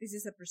 This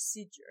is a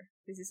procedure.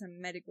 This is a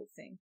medical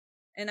thing.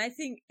 And I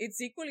think it's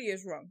equally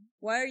as wrong.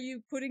 Why are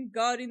you putting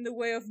God in the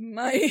way of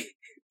my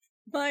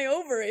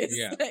ovaries?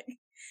 Yeah. Like,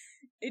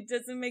 It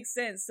doesn't make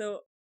sense.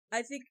 So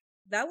I think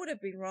that would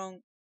have been wrong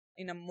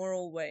in a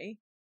moral way.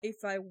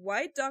 If a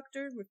white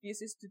doctor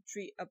refuses to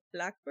treat a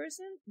black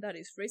person, that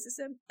is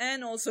racism,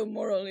 and also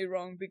morally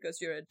wrong because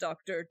you're a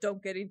doctor.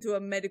 Don't get into a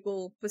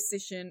medical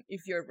position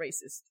if you're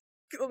racist.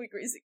 Call me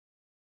crazy.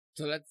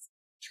 So let's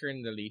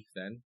turn the leaf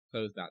then.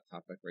 Close that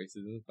topic.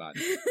 Racism is bad.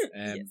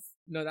 Yes.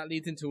 No, that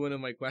leads into one of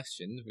my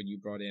questions when you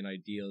brought in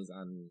ideals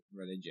and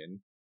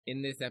religion.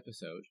 In this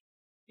episode,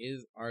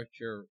 is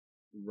Archer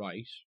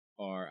right,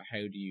 or how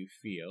do you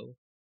feel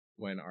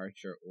when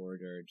Archer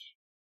ordered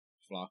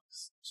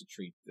Phlox to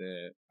treat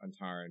the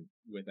Antaran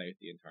without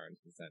the Antaran's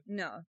consent?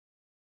 No,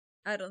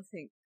 I don't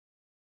think.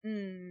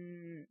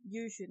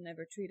 You should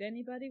never treat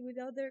anybody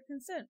without their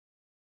consent.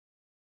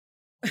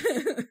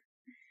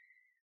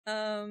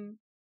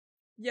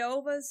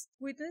 Jehovah's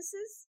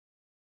Witnesses,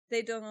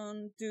 they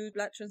don't do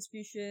blood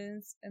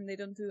transfusions and they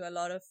don't do a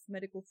lot of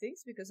medical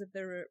things because of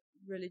their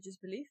religious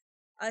belief.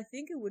 I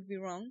think it would be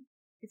wrong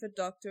if a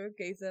doctor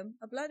gave them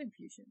a blood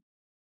infusion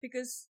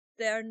because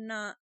they're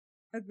not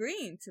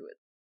agreeing to it.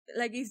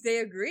 Like, if they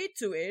agreed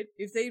to it,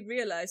 if they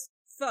realized,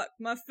 fuck,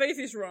 my faith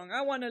is wrong,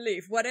 I want to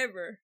live,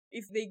 whatever.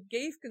 If they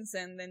gave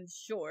consent, then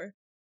sure.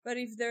 But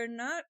if they're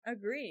not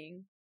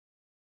agreeing,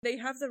 they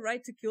have the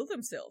right to kill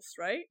themselves,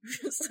 right?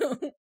 So...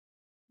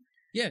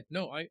 Yeah,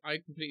 no, I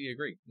completely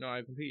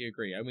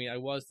agree. I mean, I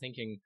was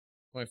thinking,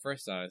 when I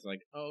first saw it, I was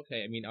like, oh,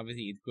 okay, I mean,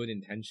 obviously it's good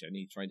intention,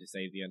 he's trying to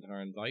save the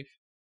Antaran's life,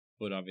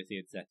 but obviously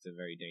it sets a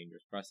very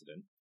dangerous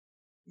precedent.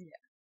 Yeah.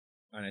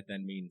 And it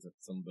then means that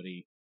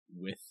somebody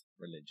with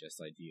religious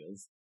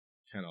ideals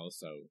can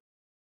also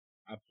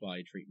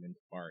apply treatment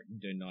or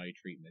deny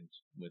treatment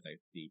without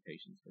the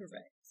patient's consent.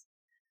 Correct.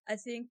 I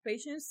think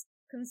patient's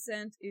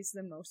consent is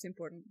the most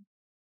important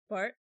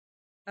part,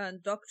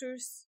 and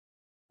doctors'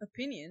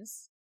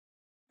 opinions,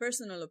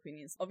 personal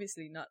opinions,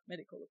 obviously not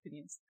medical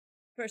opinions,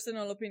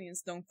 personal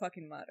opinions don't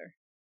fucking matter.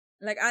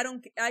 Like, I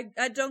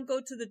don't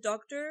go to the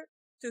doctor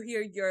to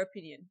hear your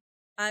opinion.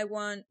 I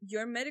want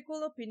your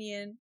medical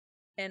opinion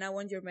and I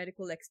want your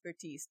medical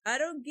expertise. I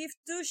don't give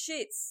two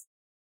shits.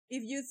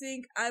 If you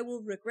think I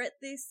will regret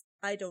this,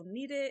 I don't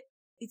need it,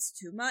 it's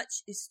too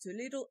much, it's too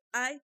little,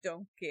 I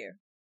don't care.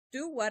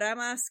 Do what I'm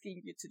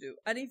asking you to do.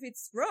 And if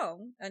it's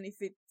wrong, and if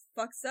it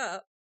fucks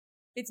up,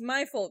 it's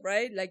my fault,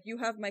 right? Like, you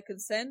have my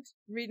consent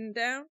written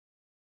down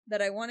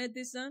that I wanted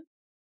this done.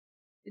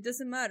 It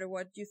doesn't matter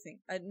what you think.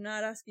 I'm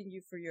not asking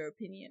you for your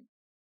opinion.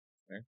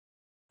 Okay.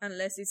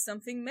 Unless it's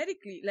something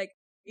medically, like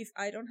if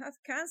I don't have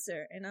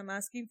cancer and I'm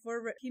asking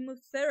for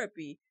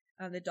chemotherapy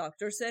and the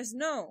doctor says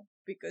no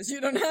because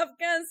you don't have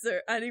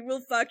cancer and it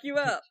will fuck you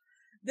up,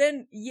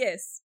 then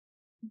yes.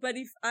 But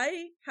if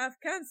I have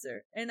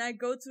cancer and I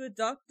go to a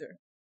doctor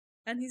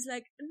and he's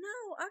like,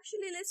 no,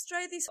 actually, let's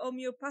try this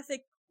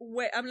homeopathic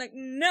way. I'm like,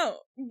 no,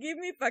 give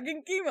me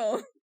fucking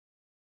chemo.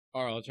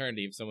 Or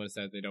alternatively, if someone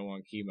says they don't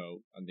want chemo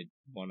and they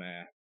want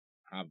to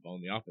have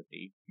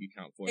homeopathy, you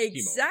can't force chemo.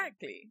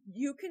 Exactly.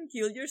 You can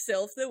kill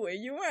yourself the way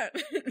you want.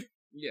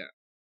 Yeah.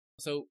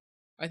 So,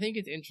 I think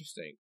it's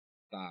interesting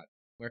that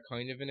we're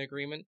kind of in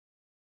agreement,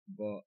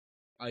 but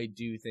I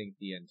do think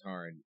the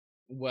Antaran,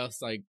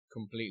 whilst I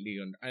completely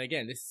and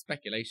again, this is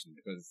speculation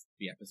because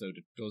the episode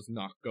does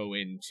not go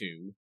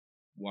into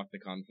what the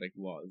conflict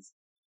was.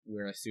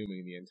 We're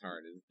assuming the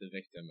Antaran is the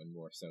victim and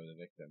more so the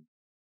victim.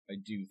 I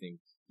do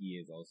think he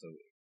is also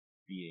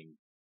being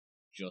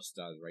just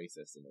as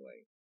racist in a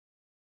way.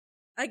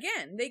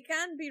 Again, they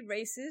can be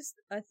racist.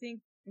 I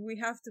think we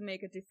have to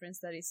make a difference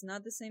that it's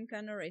not the same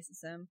kind of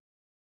racism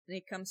and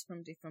it comes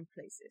from different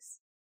places.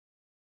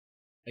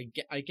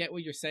 I get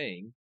what you're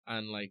saying,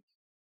 and like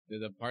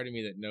there's a part of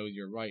me that knows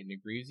you're right and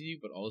agrees with you,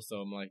 but also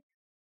I'm like,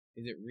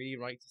 is it really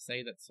right to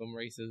say that some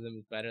racism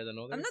is better than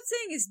others? I'm not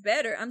saying it's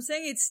better. I'm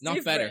saying it's not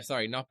different. better.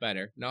 Sorry, not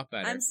better. Not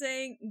better. I'm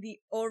saying the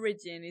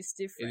origin is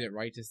different. Is it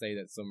right to say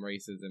that some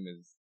racism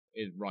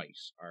is right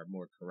or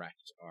more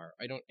correct? Or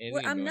I don't.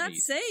 Well, I'm not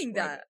saying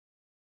that.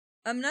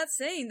 I'm not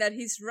saying that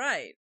he's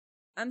right.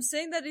 I'm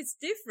saying that it's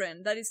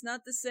different. That it's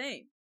not the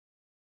same.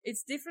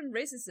 It's different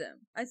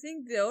racism. I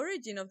think the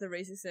origin of the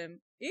racism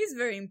is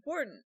very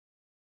important.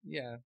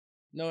 Yeah.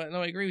 No,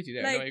 I agree with you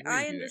there. Like,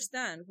 I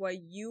understand why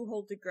you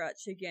hold a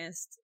grudge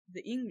against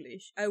the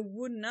English. I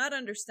would not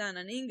understand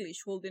an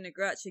English holding a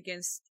grudge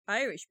against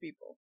Irish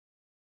people.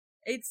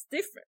 It's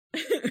different.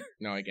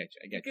 No, I get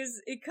you.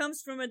 Because it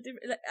comes from a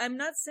different... Like, I'm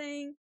not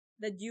saying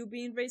that you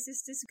being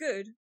racist is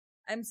good.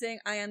 I'm saying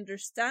I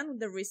understand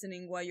the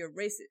reasoning why you're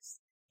racist.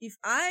 If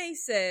I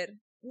said,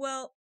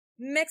 well,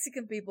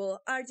 Mexican people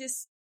are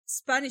just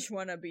Spanish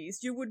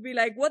wannabes, you would be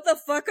like, what the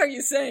fuck are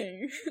you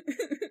saying?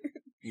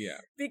 Yeah.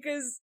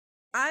 Because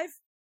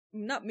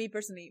not me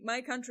personally,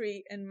 my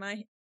country and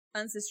my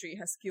ancestry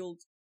has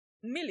killed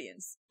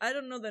millions. I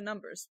don't know the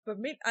numbers, but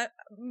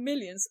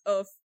millions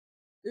of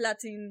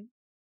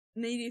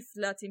native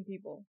Latin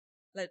people,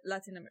 like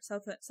Latin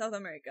America, South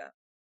America.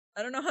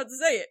 I don't know how to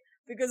say it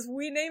because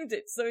we named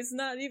it, so it's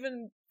not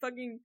even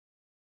fucking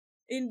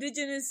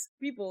indigenous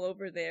people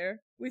over there.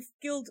 We've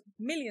killed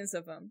millions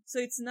of them, so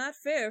it's not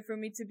fair for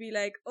me to be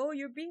like, oh,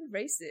 you're being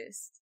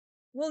racist.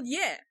 Well,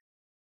 yeah.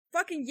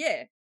 Fucking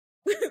yeah.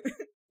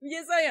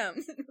 Yes, I am.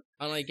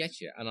 And I get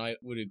you, and I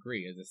would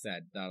agree, as I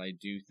said, that I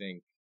do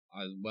think,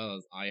 as well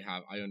as I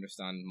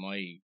understand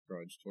my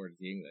grudge towards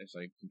the English.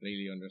 I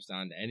completely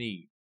understand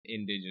any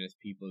indigenous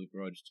people's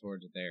grudge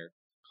towards their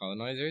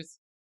colonizers,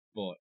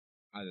 but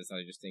as I said,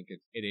 I just think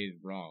it is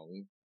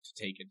wrong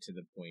to take it to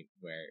the point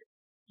where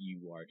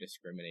you are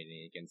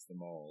discriminating against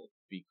them all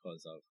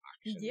because of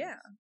actions. Yeah,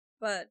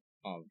 but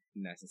of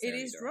necessary.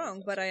 it is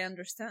wrong, but I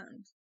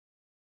understand.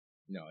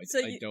 No, So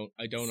I don't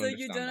So understand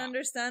you don't that.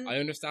 understand? I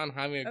understand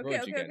having a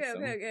grudge against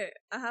them. Okay.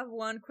 I have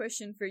one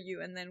question for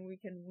you, and then we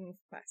can move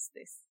past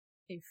this.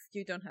 If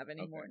you don't have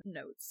any more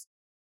notes.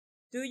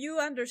 Do you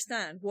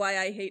understand why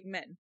I hate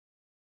men?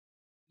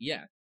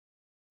 Yeah.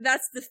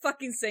 That's the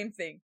fucking same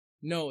thing.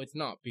 No, it's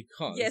not,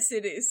 because... Yes,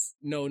 it is.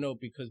 No,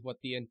 because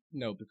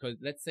because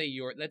let's say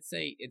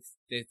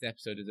this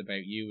episode is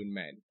about you and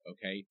men,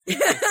 okay?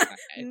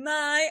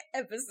 My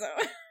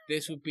episode.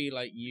 This would be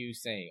like you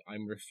saying,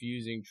 I'm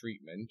refusing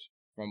treatment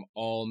from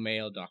all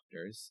male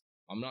doctors.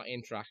 I'm not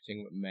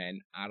interacting with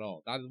men at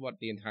all. That is what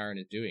the Antaran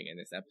is doing in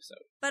this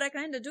episode. But I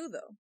kinda do,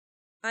 though.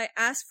 I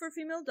asked for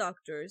female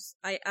doctors.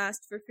 I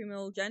asked for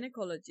female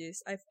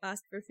gynecologists. I've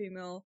asked for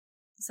female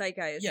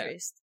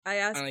psychiatrists. Yeah. I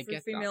asked for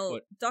female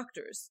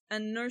doctors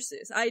and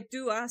nurses. I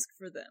do ask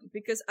for them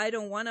because I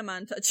don't want a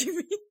man touching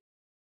me.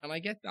 And I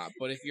get that,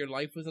 but if your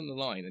life was on the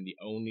line and the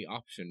only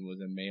option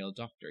was a male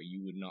doctor,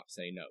 you would not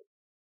say no.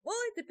 Well,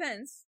 it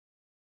depends.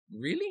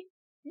 Really?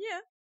 Yeah.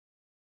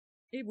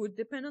 It would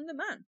depend on the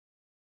man.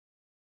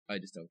 I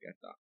just don't get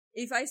that.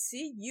 If I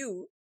see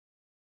you,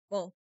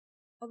 well,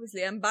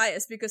 obviously I'm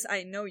biased because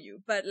I know you,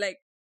 but like,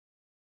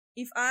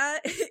 if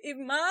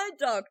my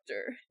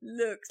doctor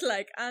looks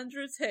like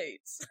Andrew Tate,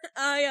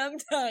 I am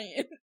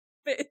dying,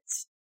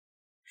 bitch.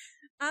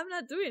 I'm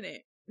not doing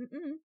it.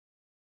 Mm-mm.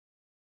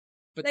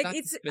 But like,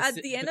 it's at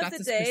the end of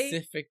the day, a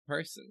specific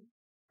person,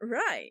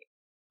 right?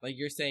 Like,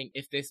 you're saying,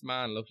 if this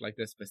man looked like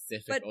this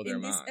specific other man. But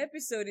in this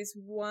episode, is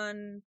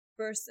one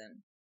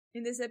person.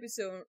 In this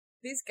episode,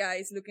 this guy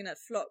is looking at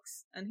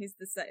Phlox, and he's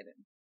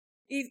deciding.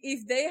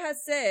 If they had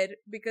said,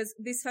 because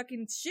this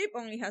fucking ship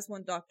only has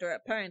one doctor,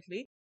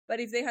 apparently, but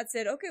if they had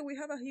said, okay, we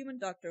have a human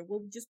doctor,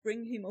 we'll just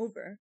bring him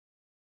over.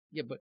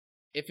 Yeah, but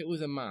if it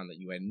was a man that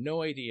you had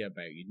no idea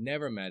about, you'd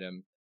never met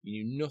him,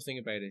 you knew nothing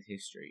about his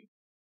history,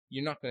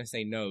 you're not going to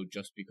say no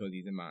just because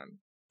he's a man.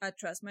 I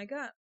trust my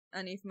gut.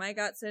 And if my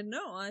gut said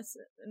no, I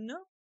said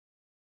no.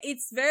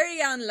 It's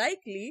very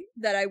unlikely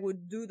that I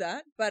would do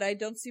that, but I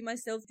don't see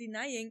myself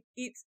denying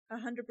it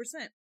 100%.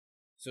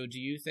 So do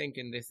you think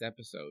in this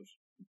episode,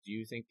 do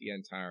you think the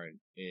Antaran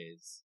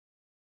is...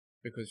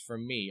 Because for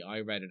me, I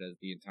read it as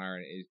the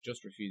Antaran is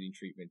just refusing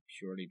treatment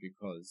purely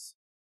because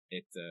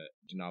it's a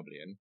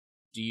Genoblian.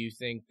 Do you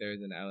think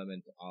there's an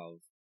element of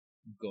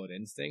good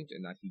instinct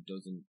in that he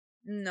doesn't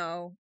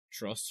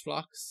trust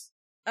Phlox?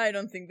 I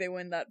don't think they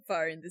went that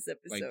far in this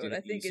episode. Like,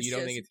 I think you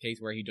don't think it's a case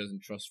where he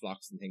doesn't trust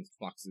Phlox and thinks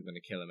Phlox is going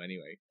to kill him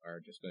anyway,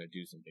 or just going to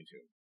do something to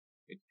him?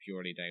 It's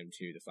purely down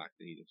to the fact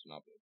that he's a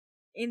Genoblian.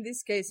 In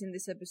this case, in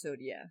this episode,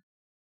 yeah.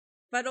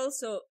 But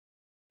also,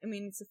 I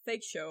mean, it's a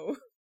fake show.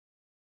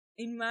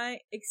 In my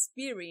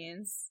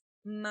experience,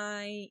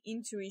 my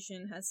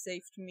intuition has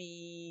saved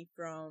me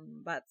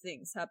from bad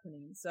things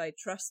happening, so I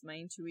trust my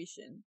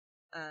intuition.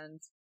 And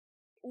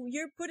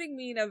you're putting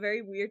me in a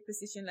very weird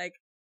position, like,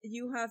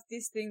 you have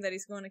this thing that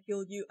is going to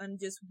kill you and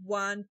just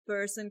one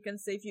person can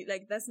save you.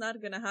 Like, that's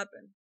not going to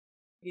happen.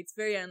 It's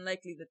very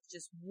unlikely that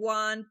just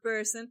one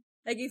person,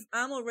 like, if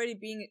I'm already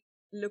being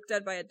looked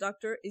at by a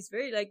doctor, it's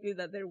very likely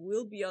that there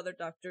will be other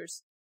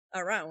doctors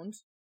around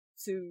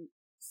to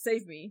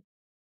save me.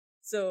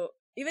 So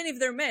even if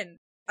they're men,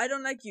 I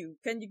don't like you.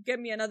 Can you get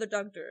me another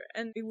doctor?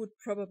 And it would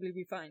probably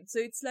be fine. So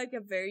it's like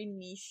a very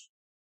niche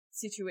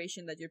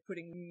situation that you're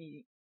putting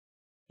me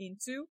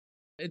into.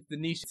 It's the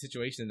niche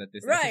situation that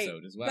this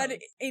episode as well. But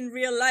in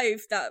real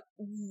life, that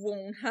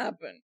won't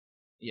happen.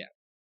 Yeah.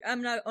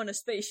 I'm not on a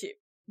spaceship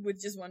with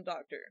just one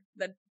doctor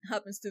that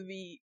happens to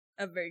be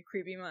a very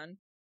creepy man.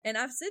 And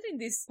I've said in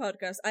this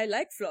podcast, I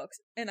like Phlox,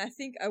 and I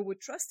think I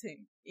would trust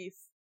him if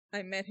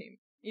I met him,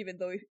 even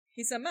though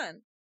he's a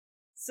man.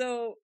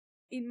 So,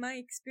 in my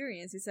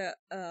experience, it's a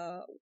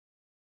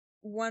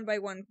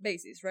one-by-one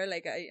basis, right?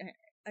 Like,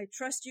 I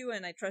trust you,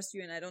 and I trust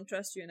you, and I don't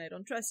trust you, and I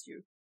don't trust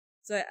you.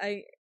 So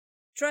I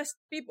trust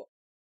people.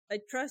 I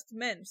trust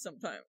men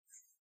sometimes.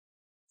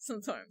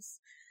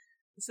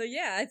 So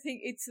yeah, I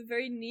think it's a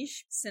very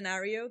niche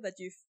scenario that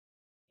you've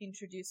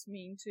introduced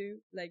me into.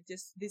 Like,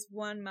 just this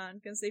one man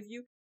can save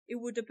you. It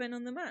would depend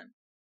on the man.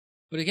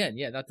 But again,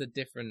 yeah, it's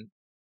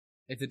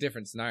a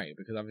different scenario,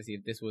 because obviously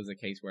if this was a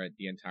case where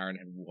the Antaran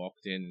had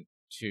walked in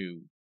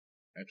to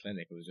a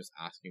clinic and was just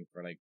asking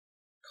for like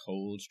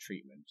cold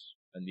treatment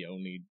and the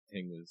only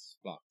thing was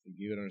Phlox,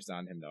 you would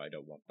understand him. No, I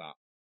don't want that.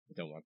 I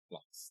don't want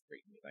Phlox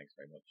treatment. Thanks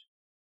very much.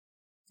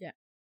 Yeah.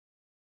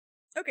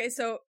 Okay,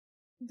 so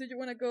do you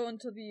want to go on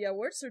to the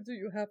awards, or do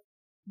you have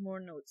more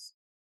notes?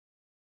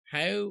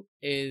 How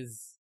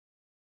is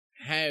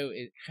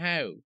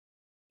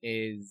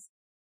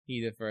he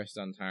he the first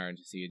on Taran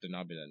to see a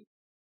Denobulan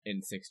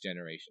in 6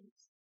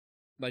 generations?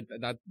 Like,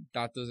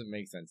 that doesn't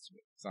make sense to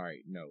me.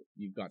 Sorry, no.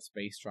 You've got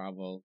space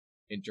travel,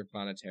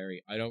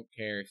 interplanetary. I don't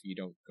care if you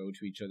don't go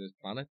to each other's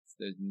planets.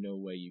 There's no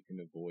way you can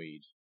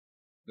avoid.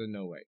 There's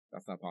no way.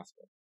 That's not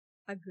possible.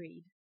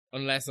 Agreed.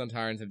 Unless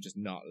Antarans have just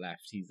not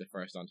left. He's the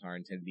first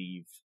Antaran to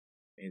leave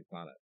his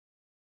planet,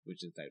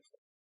 which is doubtful.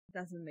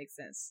 Doesn't make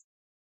sense.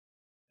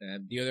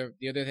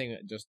 The other thing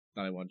just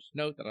that I wanted to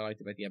note that I liked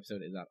about the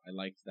episode is that I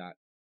liked that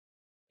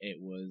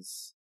it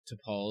was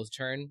T'Pol's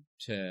turn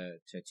to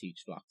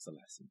teach Phlox a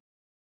lesson.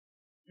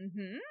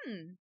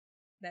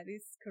 That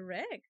is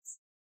correct.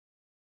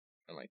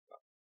 I like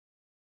that.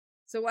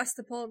 So was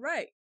T'Pol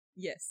right?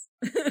 Yes.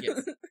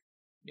 Yes.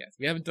 Yes.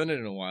 We haven't done it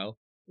in a while.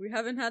 We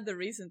haven't had the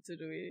reason to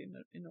do it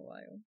in a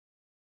while.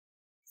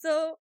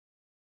 So,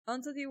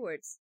 on to the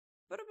words.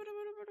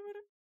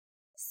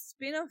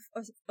 Spin-off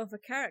of a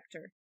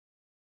character.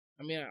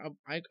 I mean,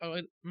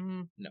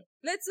 no.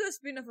 Let's do a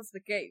spin-off of the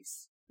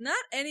caves.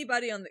 Not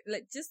anybody on the,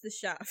 like, just the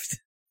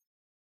shaft.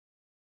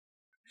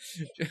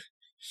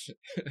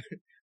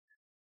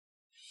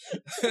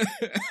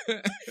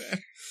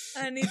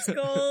 And it's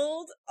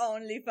called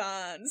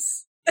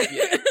OnlyFans.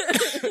 Yeah.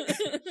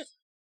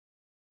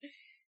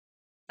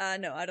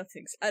 No, I don't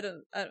think so. I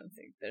don't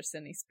think there's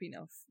any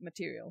spin-off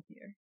material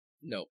here.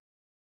 No,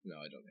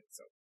 I don't think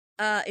so.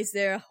 Is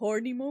there a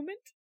horny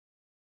moment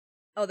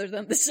other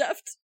than the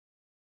shaft?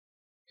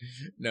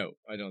 No,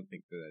 I don't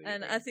think that.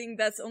 And I think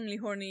that's only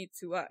horny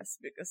to us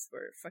because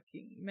we're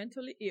fucking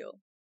mentally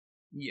ill.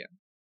 Yeah.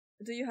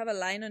 Do you have a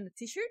line on the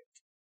t-shirt?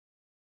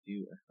 Do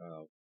you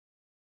have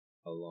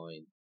a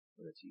line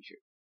on a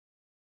t-shirt?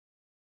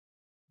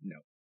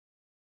 No.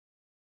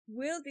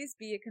 Will this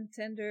be a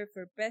contender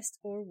for best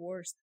or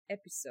worst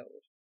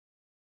episode?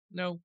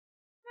 No.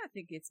 I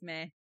think it's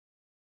meh.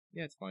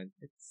 Yeah, it's fine.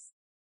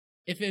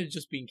 If it had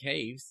just been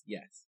caves,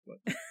 yes.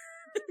 But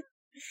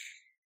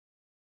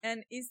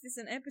And is this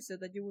an episode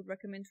that you would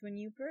recommend to a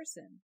new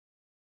person?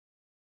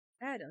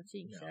 I don't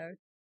think so.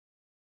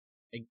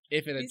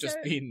 If it had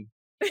just been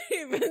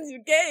even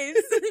you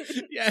caves.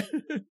 yeah.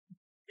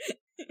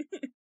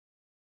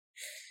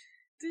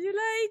 Do you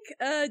like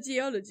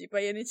geology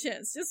by any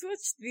chance? Just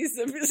watch this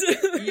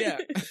episode. Yeah.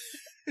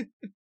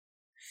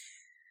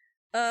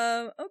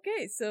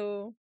 Okay,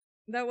 so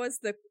that was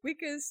the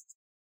quickest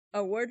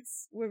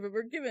awards we've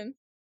ever given.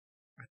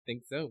 I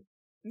think so.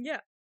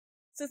 Yeah.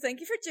 So thank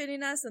you for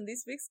joining us on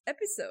this week's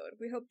episode.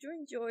 We hope you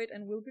enjoyed,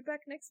 and we'll be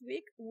back next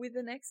week with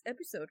the next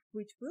episode,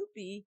 which will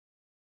be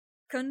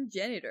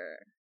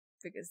Congenitor.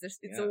 Because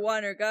it's a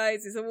oneer,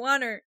 guys. It's a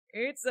oneer.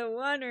 It's a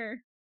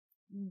oneer.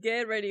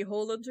 Get ready.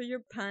 Hold on to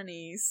your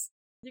panties.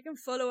 You can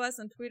follow us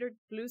on Twitter,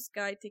 Blue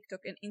Sky,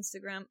 TikTok, and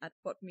Instagram at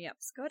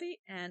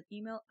PotMeUpScotty, and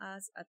email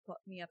us at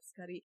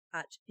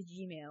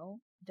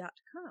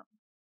potmeupscotty@gmail.com.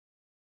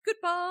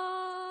 Goodbye!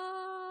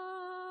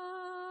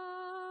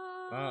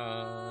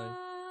 Bye.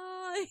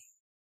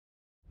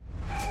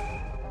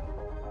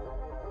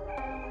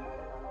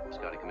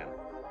 Scotty, come in.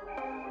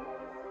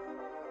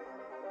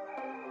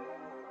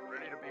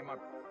 Ready to beam up.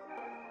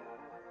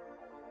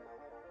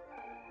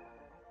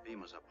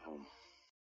 Beam us up home.